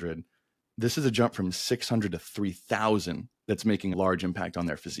 700. This is a jump from 600 to 3,000 that's making a large impact on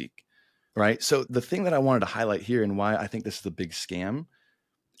their physique, right? So the thing that I wanted to highlight here, and why I think this is a big scam,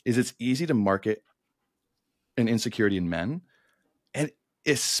 is it's easy to market an insecurity in men. And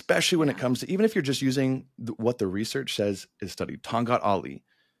especially when it comes to, even if you're just using what the research says is studied, Tongat Ali,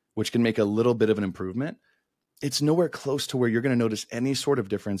 which can make a little bit of an improvement, it's nowhere close to where you're going to notice any sort of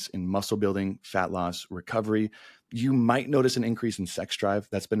difference in muscle building, fat loss, recovery. You might notice an increase in sex drive.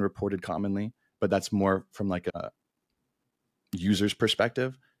 That's been reported commonly, but that's more from like a user's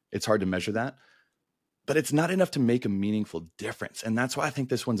perspective. It's hard to measure that, but it's not enough to make a meaningful difference. And that's why I think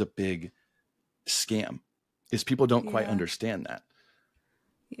this one's a big scam, is people don't quite understand that.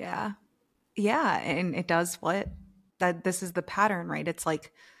 Yeah. Yeah. And it does what? That this is the pattern, right? It's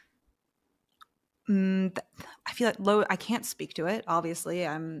like, I feel like low, I can't speak to it. Obviously,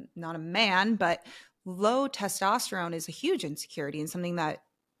 I'm not a man, but low testosterone is a huge insecurity and something that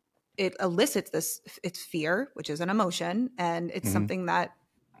it elicits it's fear, which is an emotion. And it's something that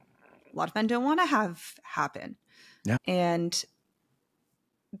a lot of men don't want to have happen. Yeah. And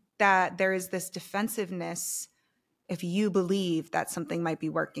that there is this defensiveness. If you believe that something might be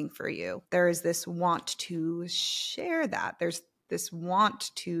working for you, there is this want to share that. There's this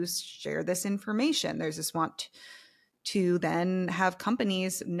want to share this information. There's this want to then have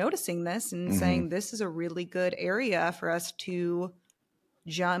companies noticing this and saying, this is a really good area for us to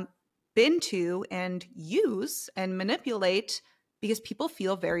jump into and use and manipulate because people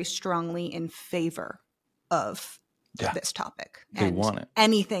feel very strongly in favor of this topic. They want it.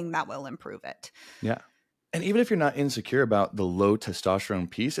 Anything that will improve it. Yeah. And even if you're not insecure about the low testosterone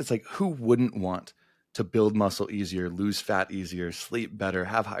piece, it's like, who wouldn't want to build muscle easier, lose fat easier, sleep better,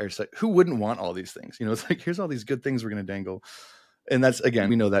 have higher sex? Who wouldn't want all these things? You know, it's like, here's all these good things we're going to dangle. And that's, again,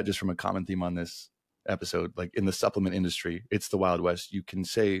 we know that just from a common theme on this episode, like in the supplement industry, it's the Wild West. You can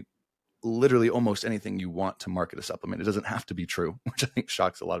say literally almost anything you want to market a supplement. It doesn't have to be true, which I think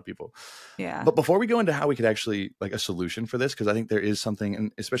shocks a lot of people. Yeah. But before we go into how we could actually, like, a solution for this, because I think there is something,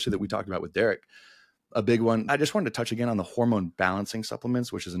 and especially that we talked about with Derek, a big one. I just wanted to touch again on the hormone balancing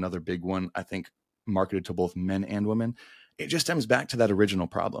supplements, which is another big one, I think, marketed to both men and women. It just stems back to that original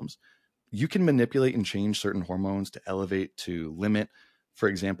problems. You can manipulate and change certain hormones to elevate, to limit. For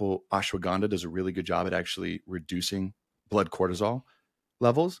example, ashwagandha does a really good job at actually reducing blood cortisol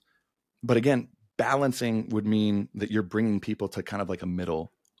levels. But again, balancing would mean that you're bringing people to kind of like a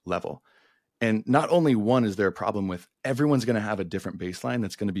middle level. And not only one is there a problem with, everyone's going to have a different baseline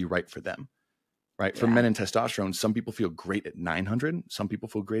that's going to be right for them, right? For men and testosterone, some people feel great at 900. Some people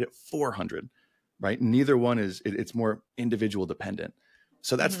feel great at 400, right? Neither one is, it's more individual dependent.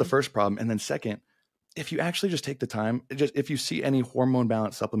 So that's the first problem. And then second, if you actually just take the time, just if you see any hormone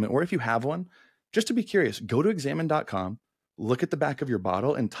balance supplement, or if you have one, just to be curious, go to examine.com, look at the back of your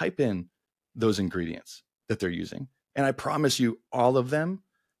bottle and type in those ingredients that they're using. And I promise you, all of them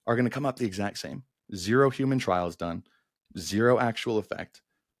are going to come up the exact same. 0 human trials done, 0 actual effect.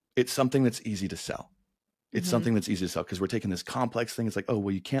 It's something that's easy to sell. It's something that's easy to sell because we're taking this complex thing. It's like, oh,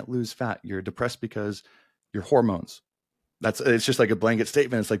 well, you can't lose fat. You're depressed because your hormones. It's just like a blanket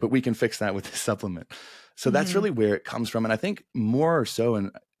statement. It's like, but we can fix that with this supplement. So that's really where it comes from. And I think more so,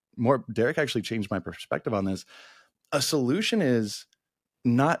 and more, Derek actually changed my perspective on this. A solution is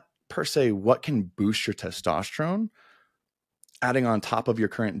not per se what can boost your testosterone adding on top of your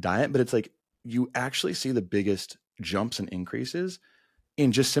current diet, but it's like you actually see the biggest jumps and increases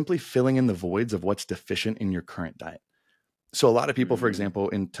in just simply filling in the voids of what's deficient in your current diet. So a lot of people, for example,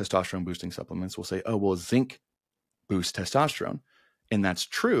 in testosterone boosting supplements will say, oh, well, zinc boosts testosterone. And that's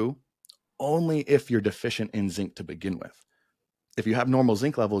true only if you're deficient in zinc to begin with. If you have normal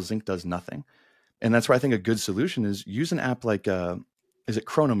zinc levels, zinc does nothing. And that's where I think a good solution is use an app like, is it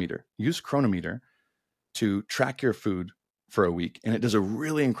Chronometer? Use Chronometer to track your food for a week. And it does a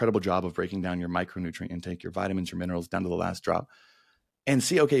really incredible job of breaking down your micronutrient intake, your vitamins, your minerals down to the last drop. And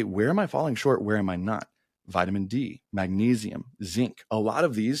see, okay, where am I falling short? Where am I not? Vitamin D, magnesium, zinc. A lot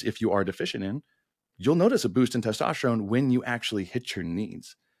of these, if you are deficient in, you'll notice a boost in testosterone when you actually hit your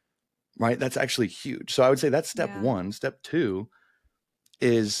needs, right? That's actually huge. So I would say that's step one. Step two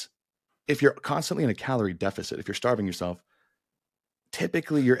is if you're constantly in a calorie deficit, if you're starving yourself,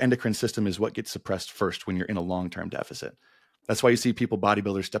 typically your endocrine system is what gets suppressed first when you're in a long-term deficit. That's why you see people,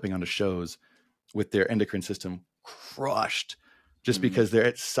 bodybuilders, stepping onto shows with their endocrine system crushed just because they're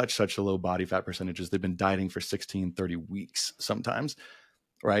at such a low body fat percentages. They've been dieting for 16, 30 weeks sometimes,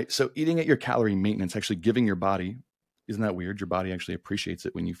 right? So eating at your calorie maintenance, actually giving your body, isn't that weird? Your body actually appreciates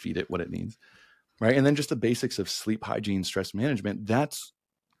it when you feed it what it needs, right? And then just the basics of sleep hygiene, stress management. That's,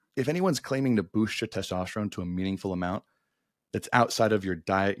 if anyone's claiming to boost your testosterone to a meaningful amount that's outside of your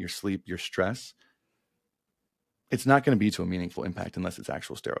diet, your sleep, your stress, it's not going to be to a meaningful impact unless it's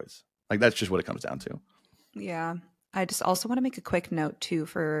actual steroids. Like, that's just what it comes down to. Yeah. I just also want to make a quick note too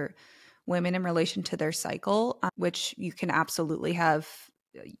for women in relation to their cycle, which you can absolutely have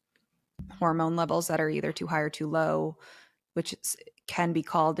hormone levels that are either too high or too low, which can be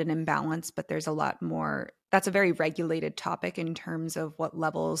called an imbalance, but there's a lot more. That's a very regulated topic in terms of what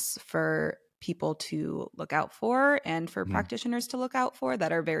levels for people to look out for and for practitioners to look out for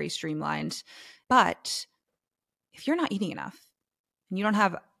that are very streamlined. But if you're not eating enough and you don't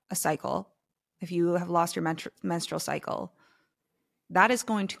have a cycle, if you have lost your menstrual cycle, that is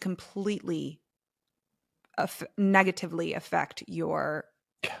going to completely negatively affect your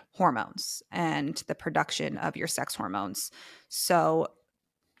hormones and the production of your sex hormones. So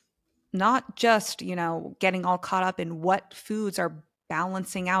not just, getting all caught up in what foods are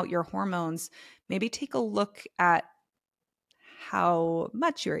balancing out your hormones, maybe take a look at how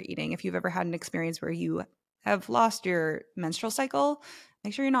much you're eating. If you've ever had an experience where you have lost your menstrual cycle,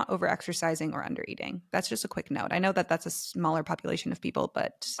 make sure you're not over-exercising or under-eating. That's just a quick note. I know that that's a smaller population of people,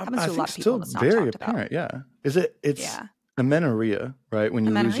 but it happens to a lot of people. It's still very apparent, yeah. It's amenorrhea, right? When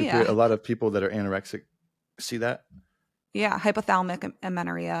you lose your period, a lot of people that are anorexic see that. Yeah, hypothalamic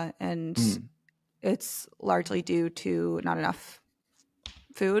amenorrhea, and it's largely due to not enough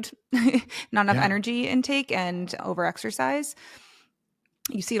food, not enough energy intake, and over-exercise.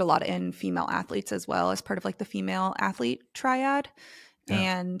 You see it a lot in female athletes as well, as part of like the female athlete triad.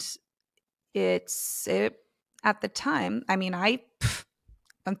 Yeah. And it at the time, I mean, I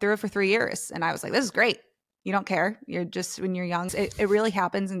went through it for 3 years and I was like, this is great. You don't care. You're just, when you're young, it really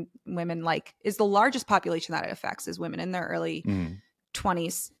happens in women, like is the largest population that it affects is women in their early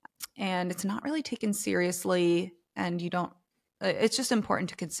 20s. And it's not really taken seriously. And you don't, it's just important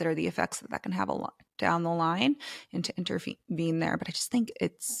to consider the effects that can have a lot down the line and to intervene there. But I just think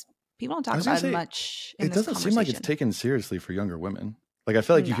people don't talk about it much in this conversation. It doesn't seem like it's taken seriously for younger women. Like, I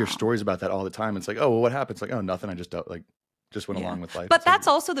feel like you hear stories about that all the time. It's like, oh, well, what happened? It's like, oh, nothing. I just don't just went along with life. But that's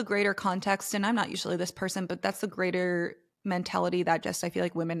also the greater context. And I'm not usually this person, but that's the greater mentality that just I feel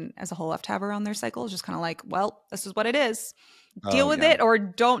like women as a whole have to have around their cycle. Just kind of like, well, this is what it is. Deal with it or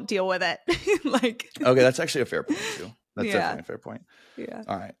don't deal with it. Like, okay, that's actually a fair point too. That's definitely a fair point. Yeah.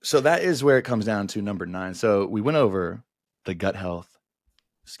 All right. So that is where it comes down to number 9. So we went over the gut health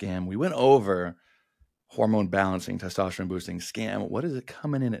scam. We went over hormone balancing, testosterone boosting scam. What is it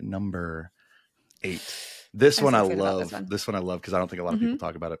coming in at number 8? This one I love. This one I love because I don't think a lot of people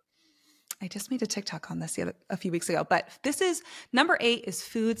talk about it. I just made a TikTok on this a few weeks ago, but this is number 8 is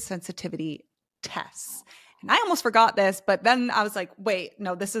food sensitivity tests. And I almost forgot this, but then I was like, wait,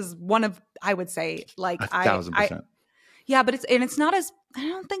 no, this is one of, I would say like 1,000%. Yeah, but it's not as, I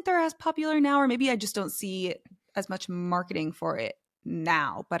don't think they're as popular now, or maybe I just don't see as much marketing for it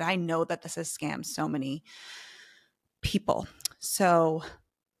now, but I know that this has scammed so many people. So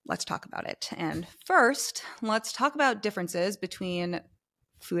let's talk about it. And first, let's talk about differences between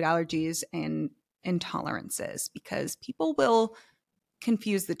food allergies and intolerances, because people will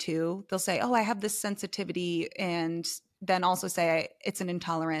confuse the two. They'll say, oh, I have this sensitivity, and then also say it's an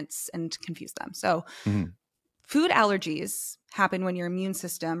intolerance and confuse them. So food allergies happen when your immune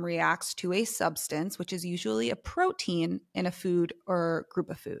system reacts to a substance, which is usually a protein in a food or group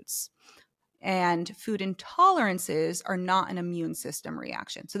of foods. And food intolerances are not an immune system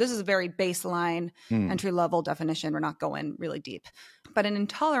reaction. So this is a very baseline entry-level definition. We're not going really deep. But an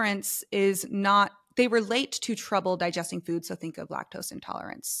intolerance is not, they relate to trouble digesting food. So think of lactose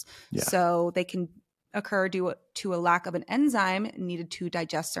intolerance. Yeah. So they can occur due to a lack of an enzyme needed to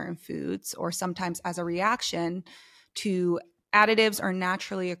digest certain foods, or sometimes as a reaction to additives or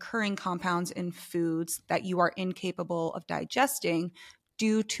naturally occurring compounds in foods that you are incapable of digesting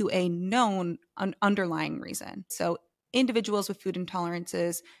due to a known underlying reason. So individuals with food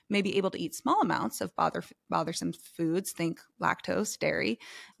intolerances may be able to eat small amounts of bothersome foods, think lactose, dairy,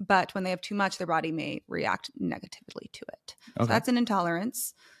 but when they have too much, their body may react negatively to it. Okay. So that's an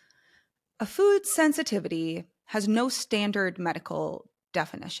intolerance. A food sensitivity has no standard medical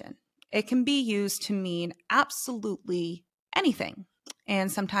definition. It can be used to mean absolutely anything,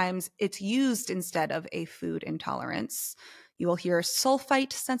 and sometimes it's used instead of a food intolerance. You will hear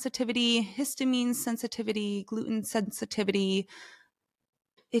sulfite sensitivity, histamine sensitivity, gluten sensitivity.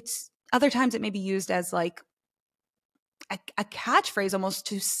 Other times it may be used as like a catchphrase almost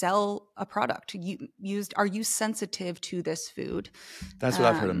to sell a product. Are you sensitive to this food? That's what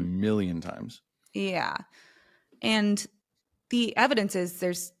I've heard a million times. Yeah. And the evidence is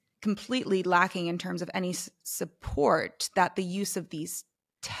there's completely lacking in terms of any support that the use of these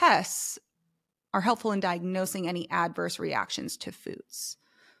tests are helpful in diagnosing any adverse reactions to foods.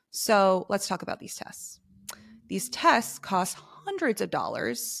 So let's talk about these tests. These tests cost hundreds of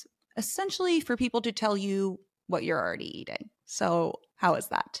dollars, essentially for people to tell you what you're already eating. So how is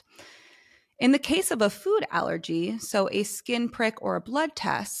that? In the case of a food allergy, so a skin prick or a blood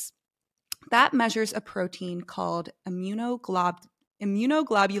test, that measures a protein called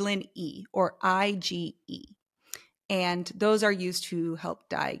immunoglobulin E, or IgE. And those are used to help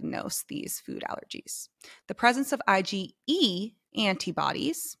diagnose these food allergies. The presence of IgE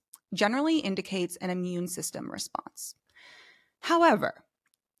antibodies generally indicates an immune system response. However,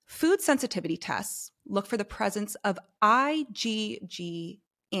 food sensitivity tests look for the presence of IgG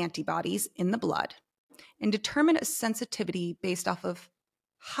antibodies in the blood and determine a sensitivity based off of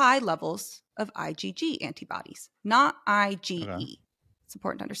high levels of IgG antibodies, not IgE. Okay. It's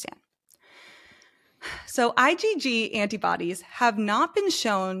important to understand. So IgG antibodies have not been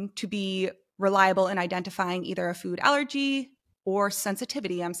shown to be reliable in identifying either a food allergy or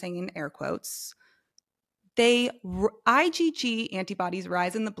sensitivity. I'm saying in air quotes. IgG antibodies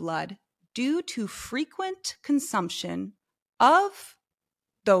rise in the blood due to frequent consumption of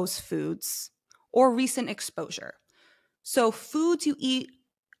those foods or recent exposure. So foods you eat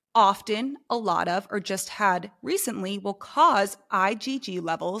often, a lot of, or just had recently will cause IgG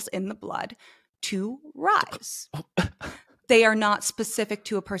levels in the blood to rise. They are not specific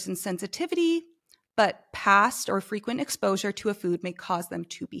to a person's sensitivity, but past or frequent exposure to a food may cause them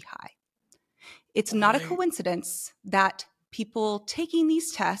to be high. It's not a coincidence that people taking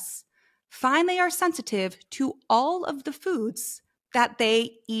these tests find they are sensitive to all of the foods that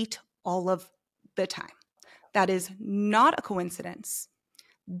they eat all of the time. That is not a coincidence.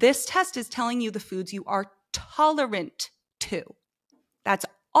 This test is telling you the foods you are tolerant to. That's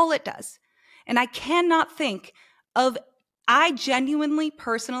all it does. And I cannot think of, I genuinely,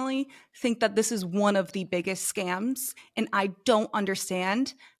 personally think that this is one of the biggest scams, and I don't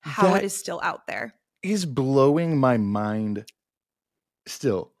understand how it is still out there. Is blowing my mind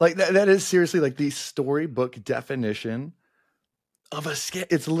still. Like that is seriously like the storybook definition of a scam.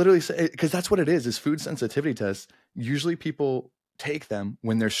 It's literally, because that's what it is food sensitivity tests. Usually people take them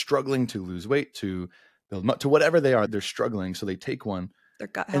when they're struggling to lose weight, to build, to whatever they are, they're struggling. So they take one. Their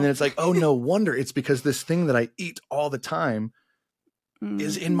gut health. And then it's like, oh, no wonder it's because this thing that I eat all the time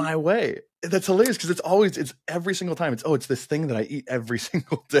is in my way. That's hilarious because it's every single time. It's this thing that I eat every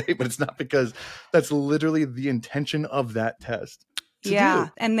single day, but it's not, because that's literally the intention of that test. Yeah.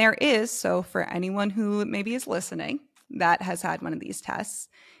 And there is, so for anyone who maybe is listening that has had one of these tests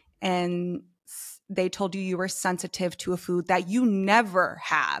and they told you were sensitive to a food that you never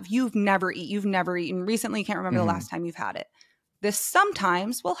have, you've never eaten recently, can't remember the last time you've had it. This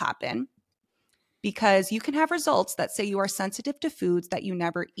sometimes will happen because you can have results that say you are sensitive to foods that you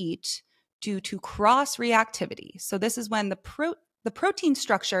never eat due to cross-reactivity. So this is when the protein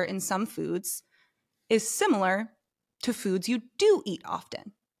structure in some foods is similar to foods you do eat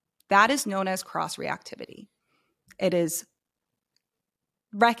often. That is known as cross-reactivity. It is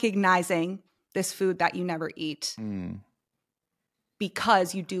recognizing this food that you never eat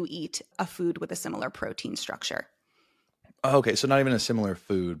because you do eat a food with a similar protein structure. Okay, so not even a similar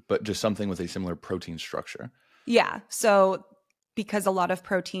food, but just something with a similar protein structure. Yeah, so because a lot of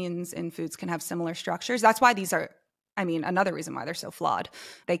proteins in foods can have similar structures, that's why these are, another reason why they're so flawed.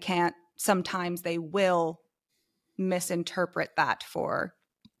 Sometimes they will misinterpret that for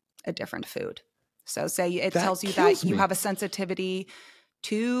a different food. So say it tells you that you have a sensitivity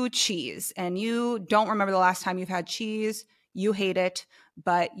to cheese and you don't remember the last time you've had cheese, you hate it,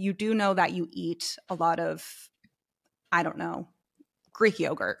 but you do know that you eat a lot of, I don't know, Greek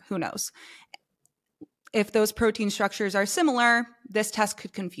yogurt, who knows? If those protein structures are similar, this test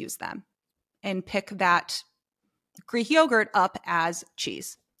could confuse them and pick that Greek yogurt up as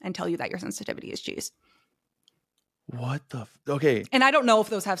cheese and tell you that your sensitivity is cheese. What the? Okay. And I don't know if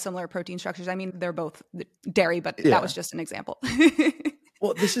those have similar protein structures. They're both dairy, but that was just an example.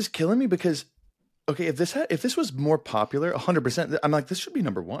 Well, this is killing me because, okay, if this was more popular, 100%, I'm like, this should be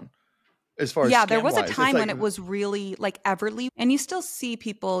number one. As far as there was a time when it was really like Everly, and you still see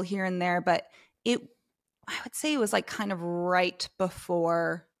people here and there, but I would say it was like kind of right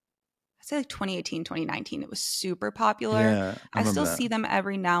before, I'd say like 2018, 2019. It was super popular. Yeah, I still see them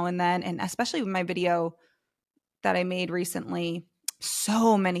every now and then. And especially with my video that I made recently,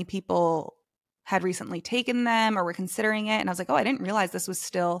 so many people had recently taken them or were considering it. And I was like, oh, I didn't realize this was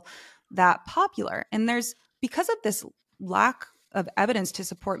still that popular. And because of this lack of evidence to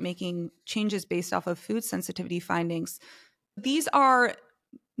support making changes based off of food sensitivity findings, these are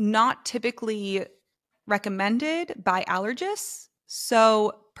not typically recommended by allergists.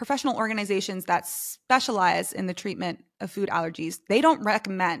 So professional organizations that specialize in the treatment of food allergies, they don't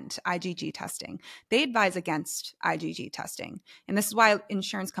recommend IgG testing. They advise against IgG testing. And this is why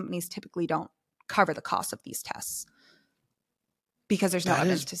insurance companies typically don't cover the cost of these tests, because there's no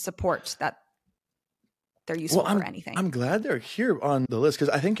evidence to support that they're useful for anything. I'm glad they're here on the list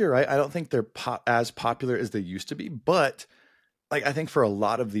because I think you're right. I don't think they're as popular as they used to be, but like I think for a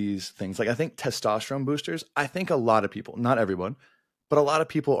lot of these things, like I think testosterone boosters, I think a lot of people, not everyone, but a lot of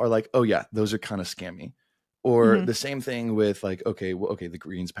people are like, oh yeah, those are kind of scammy. Or the same thing with like, okay, the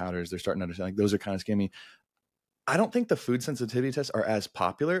greens powders, they're starting to understand like those are kind of scammy. I don't think the food sensitivity tests are as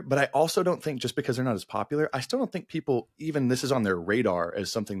popular, but I also don't think just because they're not as popular, I still don't think people, even this is on their radar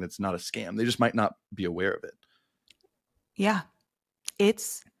as something that's not a scam. They just might not be aware of it. Yeah.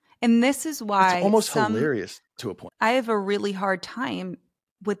 And this is why it's almost hilarious to a point. I have a really hard time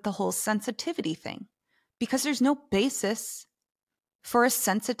with the whole sensitivity thing because there's no basis for a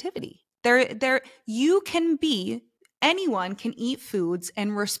sensitivity. Anyone can eat foods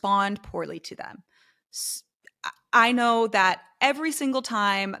and respond poorly to them. I know that every single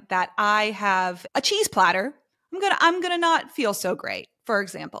time that I have a cheese platter, I'm gonna not feel so great. For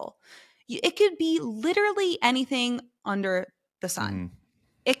example, it could be literally anything under the sun.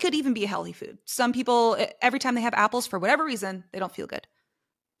 It could even be a healthy food. Some people, every time they have apples, for whatever reason, they don't feel good.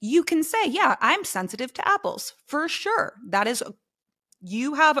 You can say, yeah, I'm sensitive to apples for sure. That is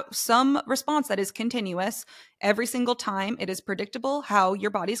you have some response that is continuous every single time. It is predictable how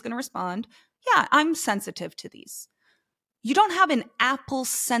your body's going to respond. Yeah, I'm sensitive to these. You don't have an apple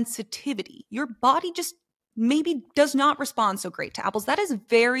sensitivity. Your body just maybe does not respond so great to apples. That is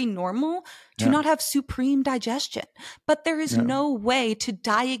very normal to not have supreme digestion. But there is no way to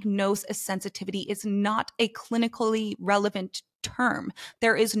diagnose a sensitivity. It's not a clinically relevant term.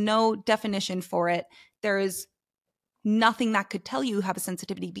 There is no definition for it. There is nothing that could tell you have a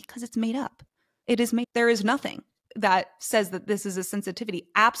sensitivity because it's made up. There is nothing that says that this is a sensitivity.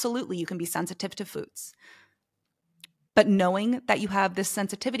 Absolutely, you can be sensitive to foods. But knowing that you have this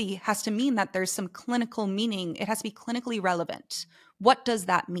sensitivity has to mean that there's some clinical meaning. It has to be clinically relevant. What does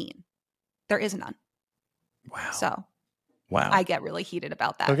that mean? There is none. Wow. So wow. I get really heated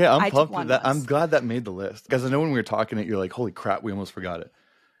about that. Okay, I'm pumped with that. I'm glad that made the list. Because I know when we were talking it, you're like, holy crap, we almost forgot it.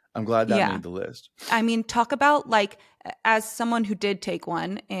 I'm glad that made the list. I mean, talk about like, as someone who did take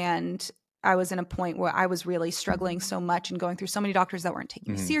one, and I was in a point where I was really struggling so much and going through so many doctors that weren't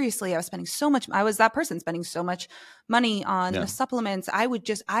taking me seriously. I was that person spending so much money on the supplements. I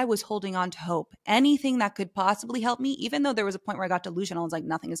was holding on to hope. Anything that could possibly help me, even though there was a point where I got delusional. I was like,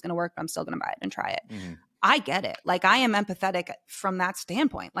 nothing is going to work, but I'm still going to buy it and try it. I get it. Like, I am empathetic from that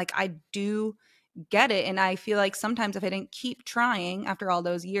standpoint. Like, I do get it. And I feel like sometimes if I didn't keep trying after all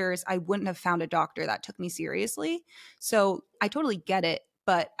those years, I wouldn't have found a doctor that took me seriously. So I totally get it.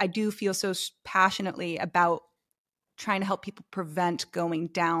 But I do feel so passionately about trying to help people prevent going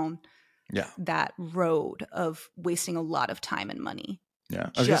down that road of wasting a lot of time and money. Yeah.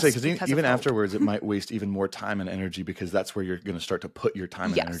 I was going to say, because even afterwards, it might waste even more time and energy, because that's where you're going to start to put your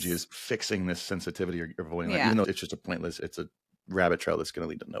time and energy, is fixing this sensitivity or avoiding that, even though it's just it's a rabbit trail that's going to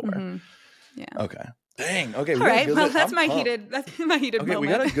lead to nowhere. Yeah. Okay. Dang. Okay. All right. Well, that's my heated moment. We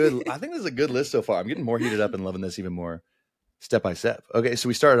got I think this is a good list so far. I'm getting more heated up and loving this even more. Step by step. Okay, so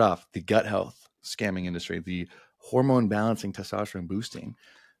we started off the gut health scamming industry, the hormone balancing, testosterone boosting,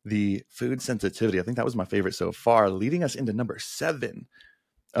 the food sensitivity. I think that was my favorite so far, leading us into number 7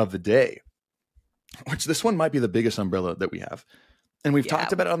 of the day, which this one might be the biggest umbrella that we have. And we've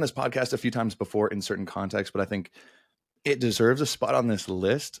talked about it on this podcast a few times before in certain contexts, but I think it deserves a spot on this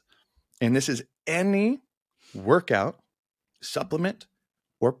list. And this is any workout, supplement,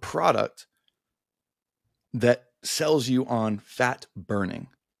 or product that sells you on fat burning.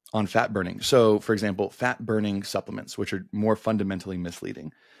 So, for example, fat burning supplements, which are more fundamentally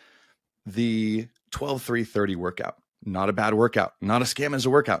misleading. The 12-3-30 workout, not a bad workout, not a scam as a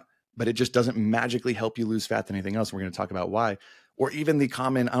workout, but it just doesn't magically help you lose fat than anything else. We're going to talk about why. Or even the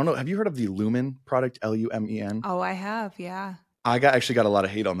common, I don't know, have you heard of the Lumen product, Lumen? Oh, I have, yeah. I actually got a lot of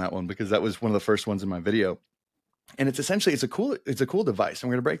hate on that one because that was one of the first ones in my video. And it's essentially, it's a cool device. And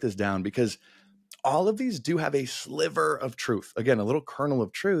we're going to break this down because all of these do have a sliver of truth. Again, a little kernel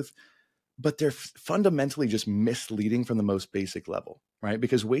of truth, but they're fundamentally just misleading from the most basic level, right?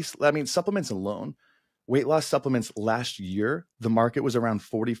 Because supplements alone, weight loss supplements last year, the market was around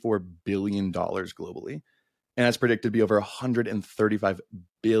 $44 billion globally. And that's predicted to be over $135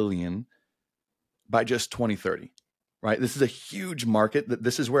 billion by just 2030, right? This is a huge market.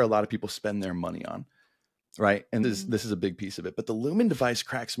 This is where a lot of people spend their money on, right? And this is a big piece of it. But the Lumen device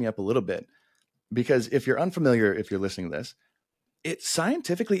cracks me up a little bit. Because if you're unfamiliar, if you're listening to this,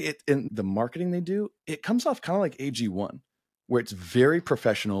 in the marketing they do, it comes off kind of like AG1, where it's very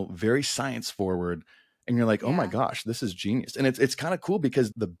professional, very science forward. And you're like, oh my gosh, this is genius. And it's kind of cool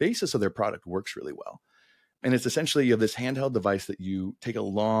because the basis of their product works really well. And it's essentially, you have this handheld device that you take a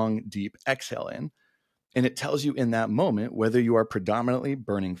long, deep exhale in, and it tells you in that moment whether you are predominantly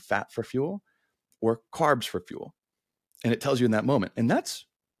burning fat for fuel or carbs for fuel. And it tells you in that moment. And that's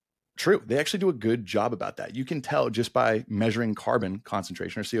true. They actually do a good job about that. You can tell just by measuring carbon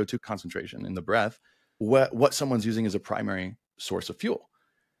concentration or CO2 concentration in the breath, what someone's using as a primary source of fuel.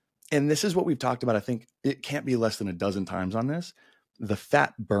 And this is what we've talked about. I think it can't be less than a dozen times on this. The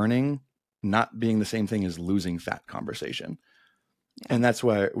fat burning not being the same thing as losing fat conversation. Yeah. And that's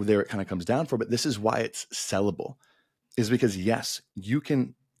why there it kind of comes down for. But this is why it's sellable, is because yes, you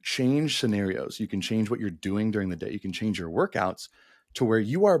can change scenarios. You can change what you're doing during the day. You can change your workouts to where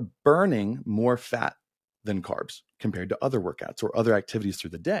you are burning more fat than carbs compared to other workouts or other activities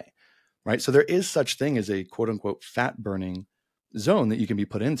through the day, right? So there is such thing as a quote unquote fat burning zone that you can be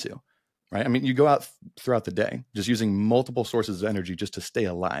put into, right? I mean, you go out throughout the day just using multiple sources of energy just to stay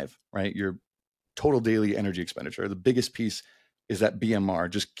alive, right? Your total daily energy expenditure. The biggest piece is that BMR,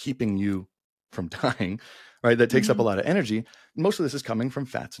 just keeping you from dying, right? That takes up a lot of energy. Most of this is coming from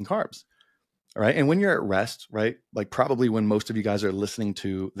fats and carbs. All right. And when you're at rest, right, like probably when most of you guys are listening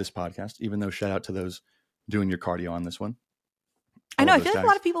to this podcast, even though shout out to those doing your cardio on this one, I know. love I those feel like a tags.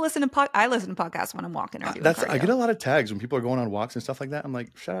 lot of people listen to I listen to podcasts when I'm walking or doing cardio. I get a lot of tags when people are going on walks and stuff like that. I'm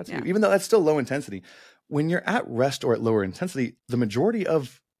like, shout out to Yeah. you. Even though that's still low intensity. When you're at rest or at lower intensity, the majority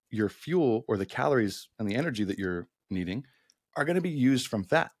of your fuel or the calories and the energy that you're needing are going to be used from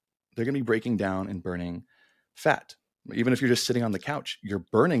fat. They're going to be breaking down and burning fat. Even if you're just sitting on the couch, you're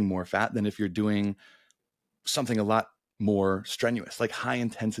burning more fat than if you're doing something a lot more strenuous, like high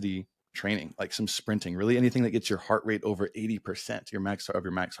intensity training, like some sprinting, really anything that gets your heart rate over 80%, your max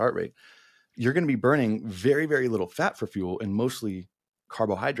heart rate. You're going to be burning very, very little fat for fuel and mostly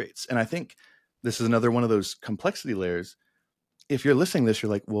carbohydrates. And I think this is another one of those complexity layers. If you're listening to this,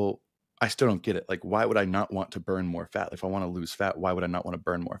 you're like, well, I still don't get it. Like, why would I not want to burn more fat? If I want to lose fat, why would I not want to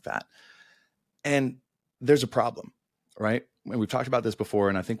burn more fat? And there's a problem, right? And we've talked about this before,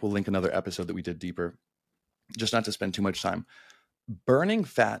 and I think we'll link another episode that we did deeper, just not to spend too much time. Burning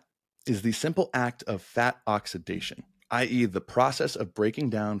fat is the simple act of fat oxidation, i.e. the process of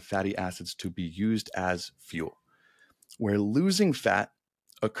breaking down fatty acids to be used as fuel, where losing fat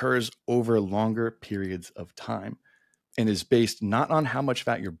occurs over longer periods of time and is based not on how much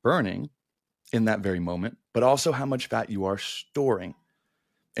fat you're burning in that very moment, but also how much fat you are storing.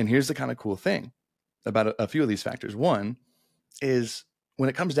 And here's the kind of cool thing about a few of these factors. One is when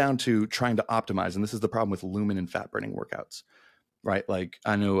it comes down to trying to optimize, and this is the problem with lumen and fat burning workouts, right? Like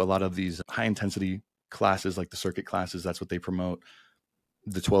I know a lot of these high intensity classes, like the circuit classes, that's what they promote,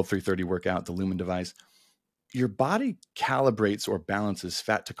 the 12-3-30 workout, the lumen device. Your body calibrates or balances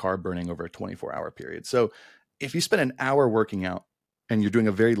fat to carb burning over a 24-hour period. So if you spend an hour working out and you're doing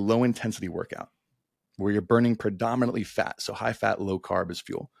a very low intensity workout where you're burning predominantly fat, so high fat, low carb as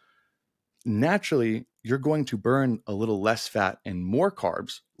fuel, naturally you're going to burn a little less fat and more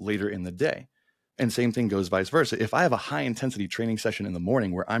carbs later in the day. And same thing goes vice versa. If I have a high intensity training session in the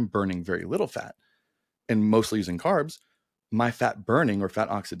morning where I'm burning very little fat and mostly using carbs, my fat burning or fat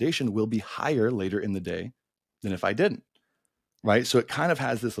oxidation will be higher later in the day than if I didn't, right? So it kind of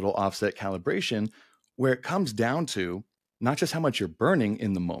has this little offset calibration where it comes down to not just how much you're burning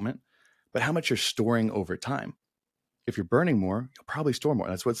in the moment, but how much you're storing over time. If you're burning more, you'll probably store more.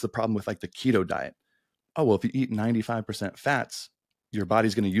 That's what's the problem with like the keto diet. Oh, well, if you eat 95% fats, your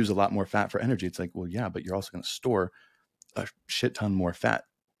body's going to use a lot more fat for energy. It's like, well, yeah, but you're also going to store a shit ton more fat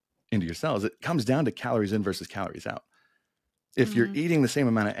into your cells. It comes down to calories in versus calories out. If you're eating the same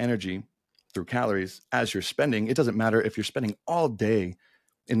amount of energy through calories as you're spending, it doesn't matter if you're spending all day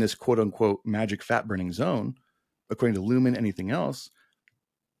in this quote unquote magic fat burning zone, according to Lumen, anything else,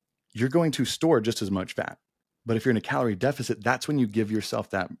 you're going to store just as much fat. But if you're in a calorie deficit, that's when you give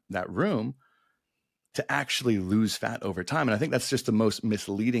yourself that room to actually lose fat over time. And I think that's just the most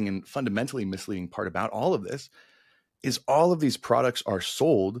misleading and fundamentally misleading part about all of this is all of these products are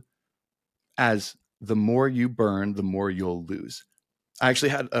sold as the more you burn, the more you'll lose. I actually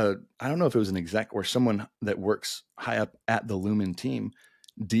had I don't know if it was an exec or someone that works high up at the Lumen team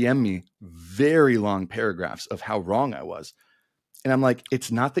DM me very long paragraphs of how wrong I was. And I'm like,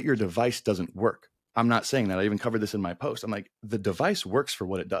 it's not that your device doesn't work. I'm not saying that. I even covered this in my post. I'm like, the device works for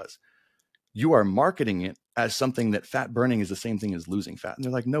what it does. You are marketing it as something that fat burning is the same thing as losing fat. And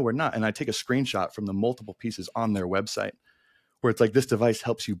they're like, no, we're not. And I take a screenshot from the multiple pieces on their website where it's like, this device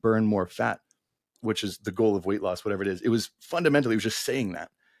helps you burn more fat, which is the goal of weight loss, whatever it is. It was just saying that.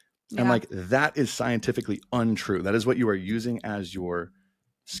 Yeah. And like, that is scientifically untrue. That is what you are using as your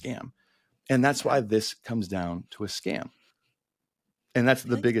scam. And that's why this comes down to a scam. And that's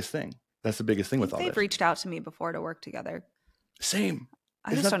the biggest thing. That's the biggest thing with all this. They've reached out to me before to work together. Same.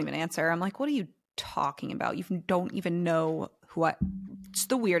 I just don't even answer. I'm like, what are you talking about? You don't even know who it's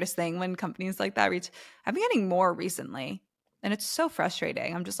the weirdest thing when companies like that reach. I've been getting more recently, and it's so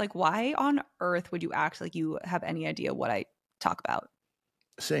frustrating. I'm just like, why on earth would you act like you have any idea what I talk about?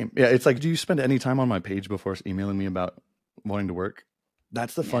 Same. Yeah. It's like, do you spend any time on my page before emailing me about wanting to work?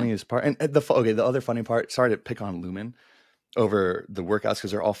 That's the funniest part. And the other funny part, sorry to pick on Lumen over the workouts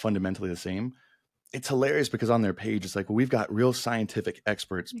because they're all fundamentally the same. It's hilarious because on their page, it's like, well, we've got real scientific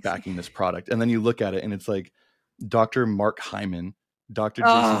experts backing this product. And then you look at it and it's like Dr. Mark Hyman, Dr.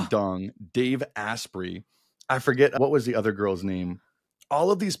 Jason Dong, Dave Asprey. I forget, what was the other girl's name?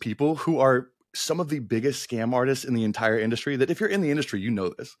 All of these people who are some of the biggest scam artists in the entire industry, that if you're in the industry, you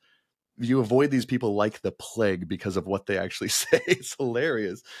know this. You avoid these people like the plague because of what they actually say. It's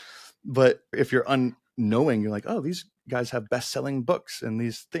hilarious. But if you're unknowing, you're like, oh, these guys have best-selling books and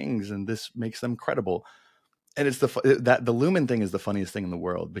these things, and this makes them credible. And it's the Lumen thing is the funniest thing in the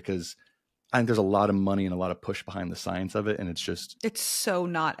world because I think there's a lot of money and a lot of push behind the science of it, and it's so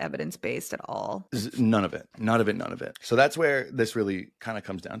not evidence-based at all. None of it. So that's where this really kind of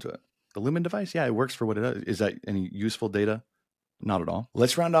comes down to it. The Lumen device, yeah, it works for what it is. Is that any useful data? Not at all.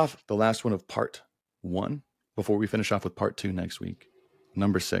 Let's round off the last one of part 1 before we finish off with part 2 next week.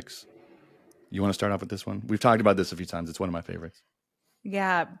 Number 6. You want to start off with this one? We've talked about this a few times. It's one of my favorites.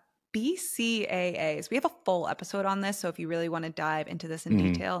 Yeah. BCAAs. We have a full episode on this, so if you really want to dive into this in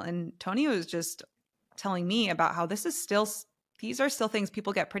detail. And Tony was just telling me about how these are still things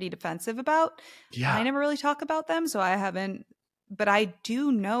people get pretty defensive about. Yeah. I never really talk about them, so I haven't, but I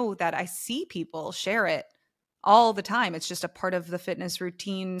do know that I see people share it all the time. It's just a part of the fitness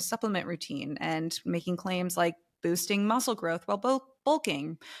routine, supplement routine, and making claims like boosting muscle growth while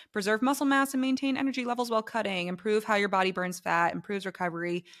bulking, preserve muscle mass and maintain energy levels while cutting, improve how your body burns fat, improves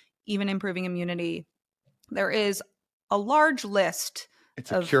recovery, even improving immunity. There is a large list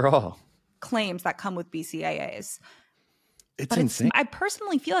of cure-all claims that come with BCAAs. It's insane. I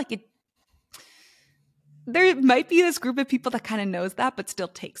personally feel like there might be this group of people that kind of knows that, but still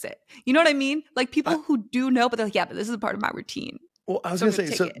takes it. You know what I mean? Like people who do know, but they're like, yeah, but this is a part of my routine. Well, I was going to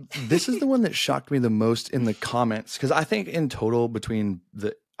say, so this is the one that shocked me the most in the comments, because I think in total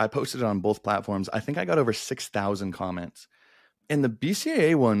I posted it on both platforms. I think I got over 6,000 comments. And the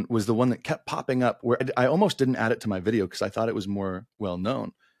BCAA one was the one that kept popping up where I almost didn't add it to my video because I thought it was more well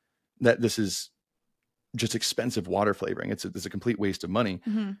known that this is just expensive water flavoring. It's a complete waste of money.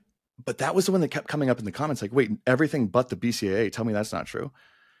 Mm-hmm. But that was the one that kept coming up in the comments like, wait, everything but the BCAA. Tell me that's not true.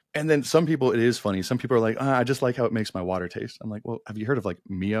 And then some people, it is funny. Some people are like, I just like how it makes my water taste. I'm like, well, have you heard of like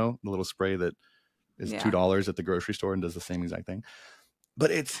Mio, the little spray that is $2 at the grocery store and does the same exact thing?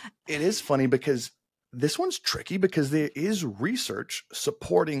 But it is funny because this one's tricky because there is research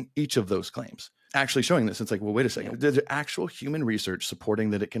supporting each of those claims. Actually showing this, it's like, well, wait a second. There's actual human research supporting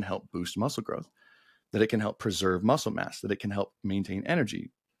that it can help boost muscle growth, that it can help preserve muscle mass, that it can help maintain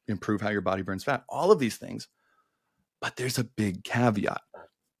energy, improve how your body burns fat, all of these things. But there's a big caveat,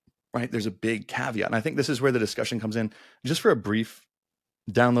 right? There's a big caveat. And I think this is where the discussion comes in. Just for a brief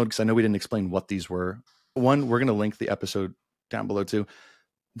download, because I know we didn't explain what these were. One, we're going to link the episode down below too.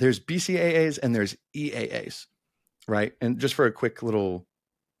 There's BCAAs and there's EAAs, right? And just for a quick little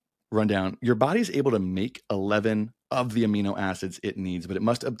rundown, your body's able to make 11 of the amino acids it needs, but it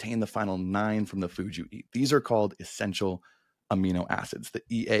must obtain the final 9 from the food you eat. These are called essential amino acids, the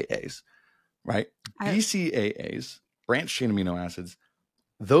EAAs, right? BCAAs, branched chain amino acids,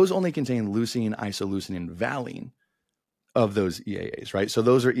 those only contain leucine, isoleucine, and valine of those EAAs, right? So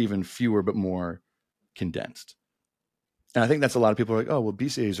those are even fewer but more condensed. And I think that's a lot of people are like, oh, well,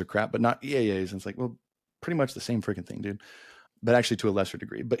 BCAAs are crap, but not EAAs. And it's like, well, pretty much the same freaking thing, dude. But actually to a lesser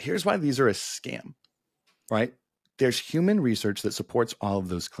degree. But here's why these are a scam, right? There's human research that supports all of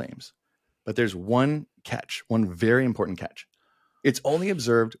those claims. But there's one catch, one very important catch. It's only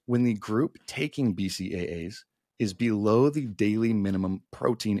observed when the group taking BCAAs is below the daily minimum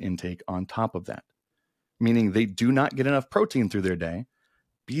protein intake on top of that. Meaning they do not get enough protein through their day.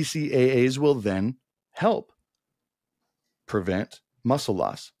 BCAAs will then help prevent muscle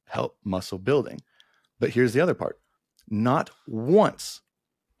loss, help muscle building. But here's the other part. Not once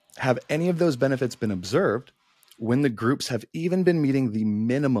have any of those benefits been observed when the groups have even been meeting the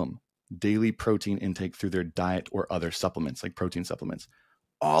minimum daily protein intake through their diet or other supplements, like protein supplements.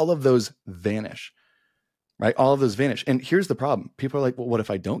 All of those vanish, right? All of those vanish. And here's the problem. People are like, well, what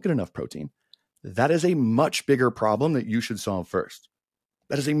if I don't get enough protein? That is a much bigger problem that you should solve first.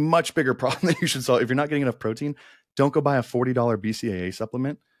 That is a much bigger problem that you should solve. If you're not getting enough protein, don't go buy a $40 BCAA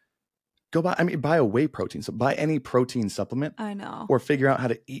supplement. Buy a whey protein. So buy any protein supplement. I know. Or figure out how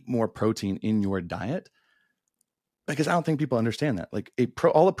to eat more protein in your diet. Because I don't think people understand that. Like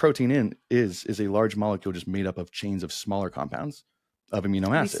all a protein in is a large molecule just made up of chains of smaller compounds of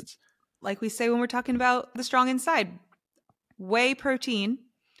amino acids. Like we say when we're talking about the strong inside, whey protein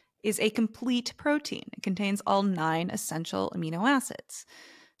is a complete protein. It contains all 9 essential amino acids.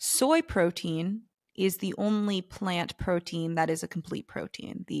 Soy protein is the only plant protein that is a complete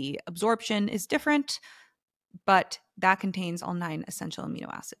protein. The absorption is different, but that contains all 9 essential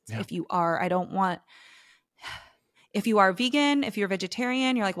amino acids. Yeah. If you are vegan, if you're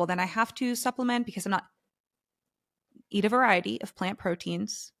vegetarian, you're like, well, then I have to supplement because eat a variety of plant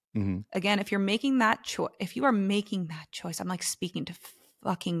proteins. Mm-hmm. Again, if you are making that choice, I'm like speaking to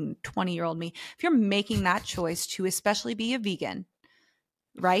fucking 20-year-old me. If you're making that choice to especially be a vegan,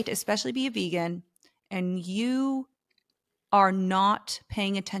 right? Especially be a vegan, and you are not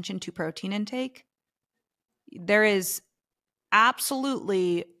paying attention to protein intake, there is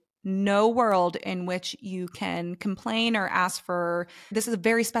absolutely no world in which you can complain or ask for, this is a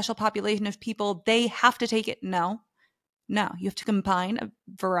very special population of people, they have to take it. No, you have to combine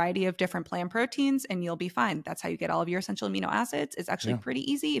variety of different plant proteins and you'll be fine. That's how you get all of your essential amino acids. It's actually pretty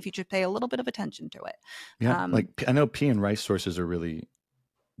easy if you just pay a little bit of attention to it. Yeah. Like I know pea and rice sources are really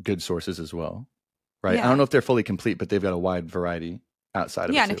good sources as well, right? I don't know if they're fully complete, but they've got a wide variety outside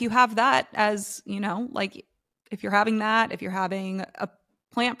of it. Yeah. And if you have that as, you know, like if you're having that, if you're having a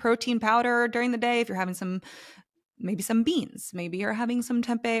plant protein powder during the day, if you're having maybe some beans, maybe you're having some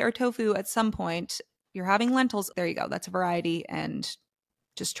tempeh or tofu at some point, you're having lentils, there you go. That's a variety, and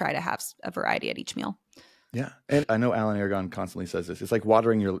just try to have a variety at each meal. Yeah. And I know Alan Aragon constantly says this. It's like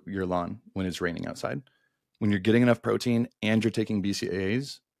watering your lawn when it's raining outside. When you're getting enough protein and you're taking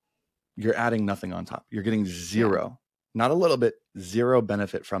BCAAs, you're adding nothing on top. You're getting zero, not a little bit, zero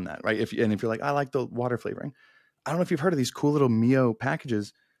benefit from that, right? If you're like, I like the water flavoring. I don't know if you've heard of these cool little Mio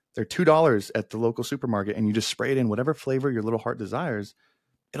packages. They're $2 at the local supermarket, and you just spray it in whatever flavor your little heart desires.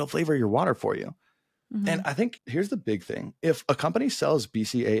 It'll flavor your water for you. Mm-hmm. And I think here's the big thing. If a company sells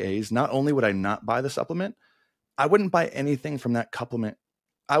BCAAs, not only would I not buy the supplement, I wouldn't buy anything from that supplement.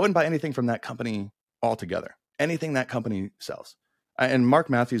 I wouldn't buy anything from that company altogether. Anything that company sells. And Mark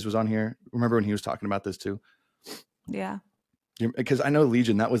Matthews was on here. Remember when he was talking about this too? Yeah. Because I know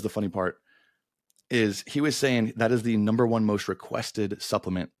Legion, that was the funny part, is he was saying that is the #1 most requested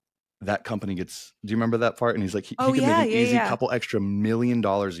supplement that company gets. Do you remember that part? And he's like, he could make an easy couple extra $1 million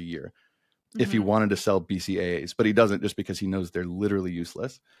a year if he wanted to sell BCAAs, but he doesn't, just because he knows they're literally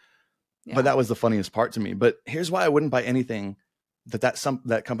useless. Yeah. But that was the funniest part to me. But here's why I wouldn't buy anything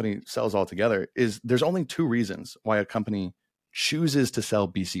that company sells altogether. Is there's only 2 reasons why a company chooses to sell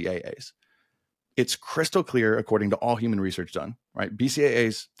BCAAs. It's crystal clear, according to all human research done, right?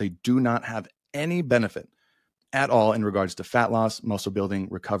 BCAAs, they do not have any benefit at all in regards to fat loss, muscle building,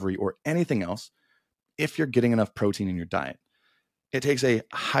 recovery, or anything else if you're getting enough protein in your diet. It takes a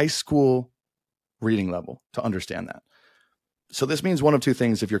high school reading level to understand that. So this means one of 2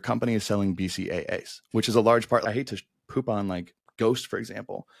 things if your company is selling BCAAs, which is a large part. I hate to poop on like Ghost, for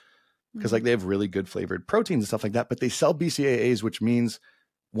example, because like they have really good flavored proteins and stuff like that, but they sell BCAAs, which means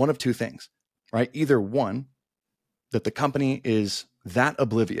one of 2 things, right? Either one, that the company is that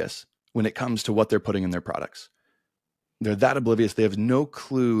oblivious when it comes to what they're putting in their products. They're that oblivious. They have no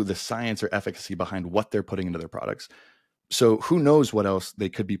clue the science or efficacy behind what they're putting into their products. So who knows what else they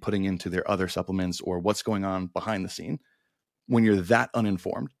could be putting into their other supplements or what's going on behind the scene when you're that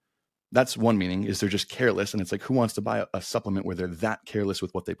uninformed. That's one meaning, is they're just careless. And it's like, who wants to buy a supplement where they're that careless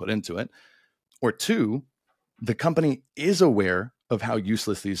with what they put into it? Or 2, the company is aware of how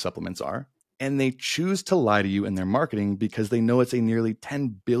useless these supplements are, and they choose to lie to you in their marketing because they know it's a nearly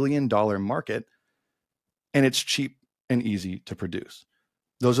 $10 billion market and it's cheap and easy to produce.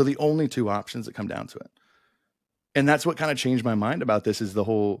 Those are the only 2 options that come down to it. And that's what kind of changed my mind about this, is the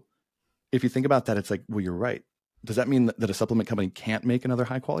whole, if you think about that, it's like, well, you're right. Does that mean that a supplement company can't make another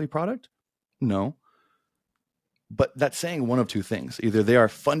high quality product? No. But that's saying one of 2 things. Either they are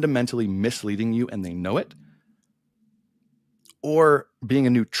fundamentally misleading you and they know it, or being a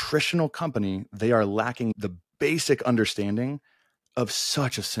nutritional company, they are lacking the basic understanding of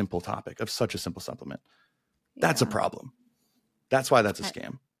such a simple topic, of such a simple supplement. That's a problem. That's why that's a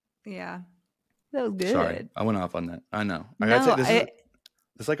scam. Yeah. That was good. Sorry, I went off on that. I know. I gotta say,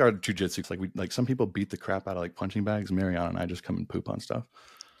 it's like our jujitsu. It's like some people beat the crap out of like punching bags. Mariana and I just come and poop on stuff.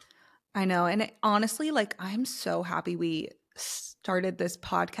 I know. And honestly, like, I'm so happy we started this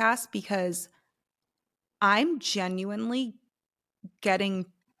podcast, because I'm genuinely getting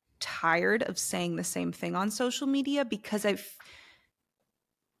tired of saying the same thing on social media, because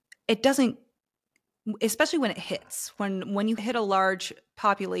it doesn't, especially when it hits, when you hit a large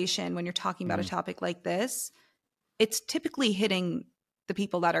population, when you're talking about a topic like this, it's typically hitting the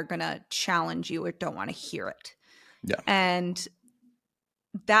people that are going to challenge you or don't want to hear it. Yeah. And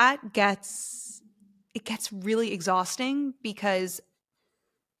that gets really exhausting, because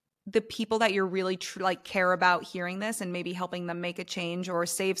the people that you're really care about hearing this and maybe helping them make a change or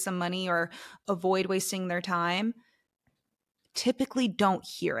save some money or avoid wasting their time typically don't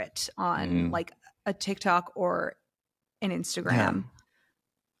hear it on like a TikTok or an Instagram.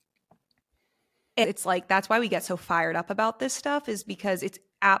 Yeah. It's like, that's why we get so fired up about this stuff, is because it's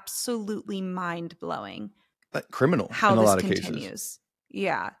absolutely mind blowing. Criminal how in a this lot of continues. Cases.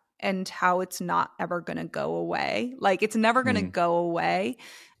 Yeah. And how it's not ever going to go away. Like, it's never going to go away.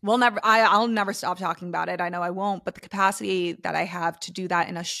 I'll never stop talking about it. I know I won't, but the capacity that I have to do that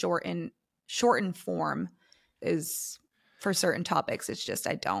in a shortened form is, for certain topics, it's just,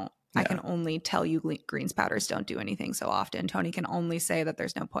 I can only tell you greens powders don't do anything so often. Tony can only say that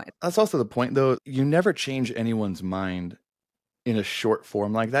there's no point. That's also the point, though. You never change anyone's mind in a short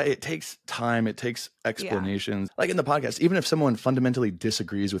form like that, it takes time. It takes explanations. Like in the podcast, even if someone fundamentally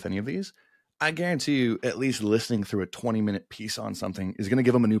disagrees with any of these, I guarantee you at least listening through a 20-minute piece on something is going to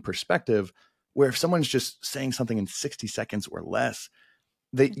give them a new perspective, where if someone's just saying something in 60 seconds or less,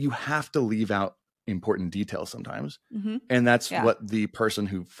 you have to leave out important details sometimes. And that's what the person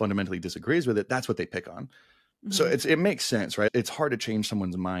who fundamentally disagrees with it, that's what they pick on. So it makes sense, right? It's hard to change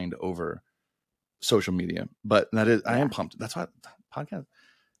someone's mind over social media, but that is, I am pumped. That's why podcast,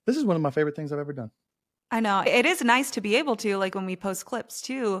 this is one of my favorite things I've ever done. I know. It is nice to be able to, like when we post clips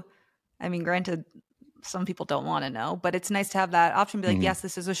too. I mean, granted, some people don't want to know, but it's nice to have that option. Be like, yes,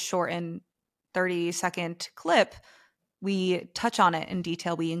 this is a shortened 30-second clip. We touch on it in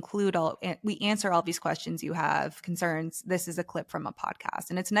detail. We answer all these questions you have, concerns. This is a clip from a podcast.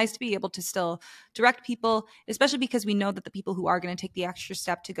 And it's nice to be able to still direct people, especially because we know that the people who are going to take the extra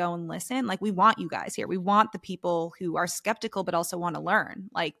step to go and listen, like we want you guys here. We want the people who are skeptical, but also want to learn.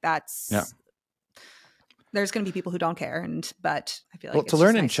 Like that's, there's going to be people who don't care. But I feel like to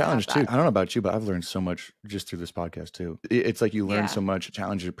learn and challenge too. I don't know about you, but I've learned so much just through this podcast too. It's like you learn so much,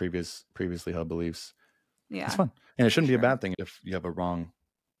 challenge your previously held beliefs. Yeah. It's fun. And it shouldn't be a bad thing if you have a wrong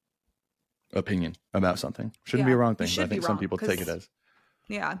opinion about something. Shouldn't be a wrong thing, but I think some people take it as.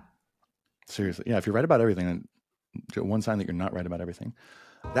 Yeah. Seriously. Yeah, if you're right about everything, then one sign that you're not right about everything.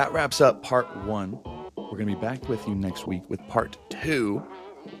 That wraps up part 1. We're going to be back with you next week with part 2,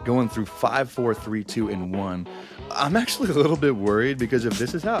 going through 5, 4, 3, 2, and 1. I'm actually a little bit worried because if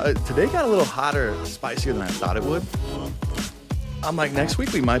this is how today got a little hotter, spicier than I thought it would. I'm like, next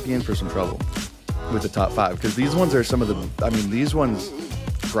week we might be in for some trouble with the top 5, because these ones are some of the, I mean, these ones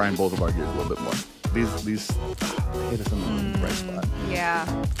grind both of our gears a little bit more. These hit us in the right spot. Yeah.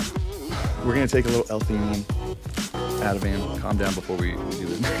 We're going to take a little L-theanine, Ativan, calm down before we do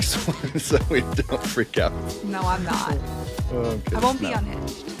the next one so we don't freak out. No, I'm not. Okay. I won't be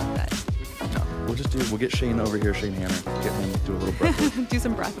unhinged. But... No, we'll get Shane over here, Shane Hanner, get him to do a little breath work. Do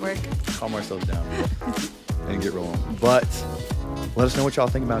some breath work. Calm ourselves down and get rolling. But let us know what y'all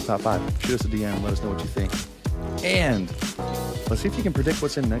think about top 5. Shoot us a DM. Let us know what you think. And let's see if you can predict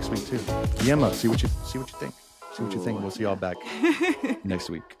what's in next week too. DM us. See what you think. See what you think. We'll see y'all back next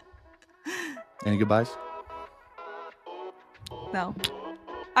week. Any goodbyes? No.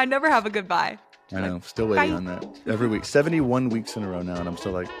 I never have a goodbye. I know. Still waiting on that. Every week. 71 weeks in a row now. And I'm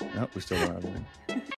still like, nope, we still don't have anything.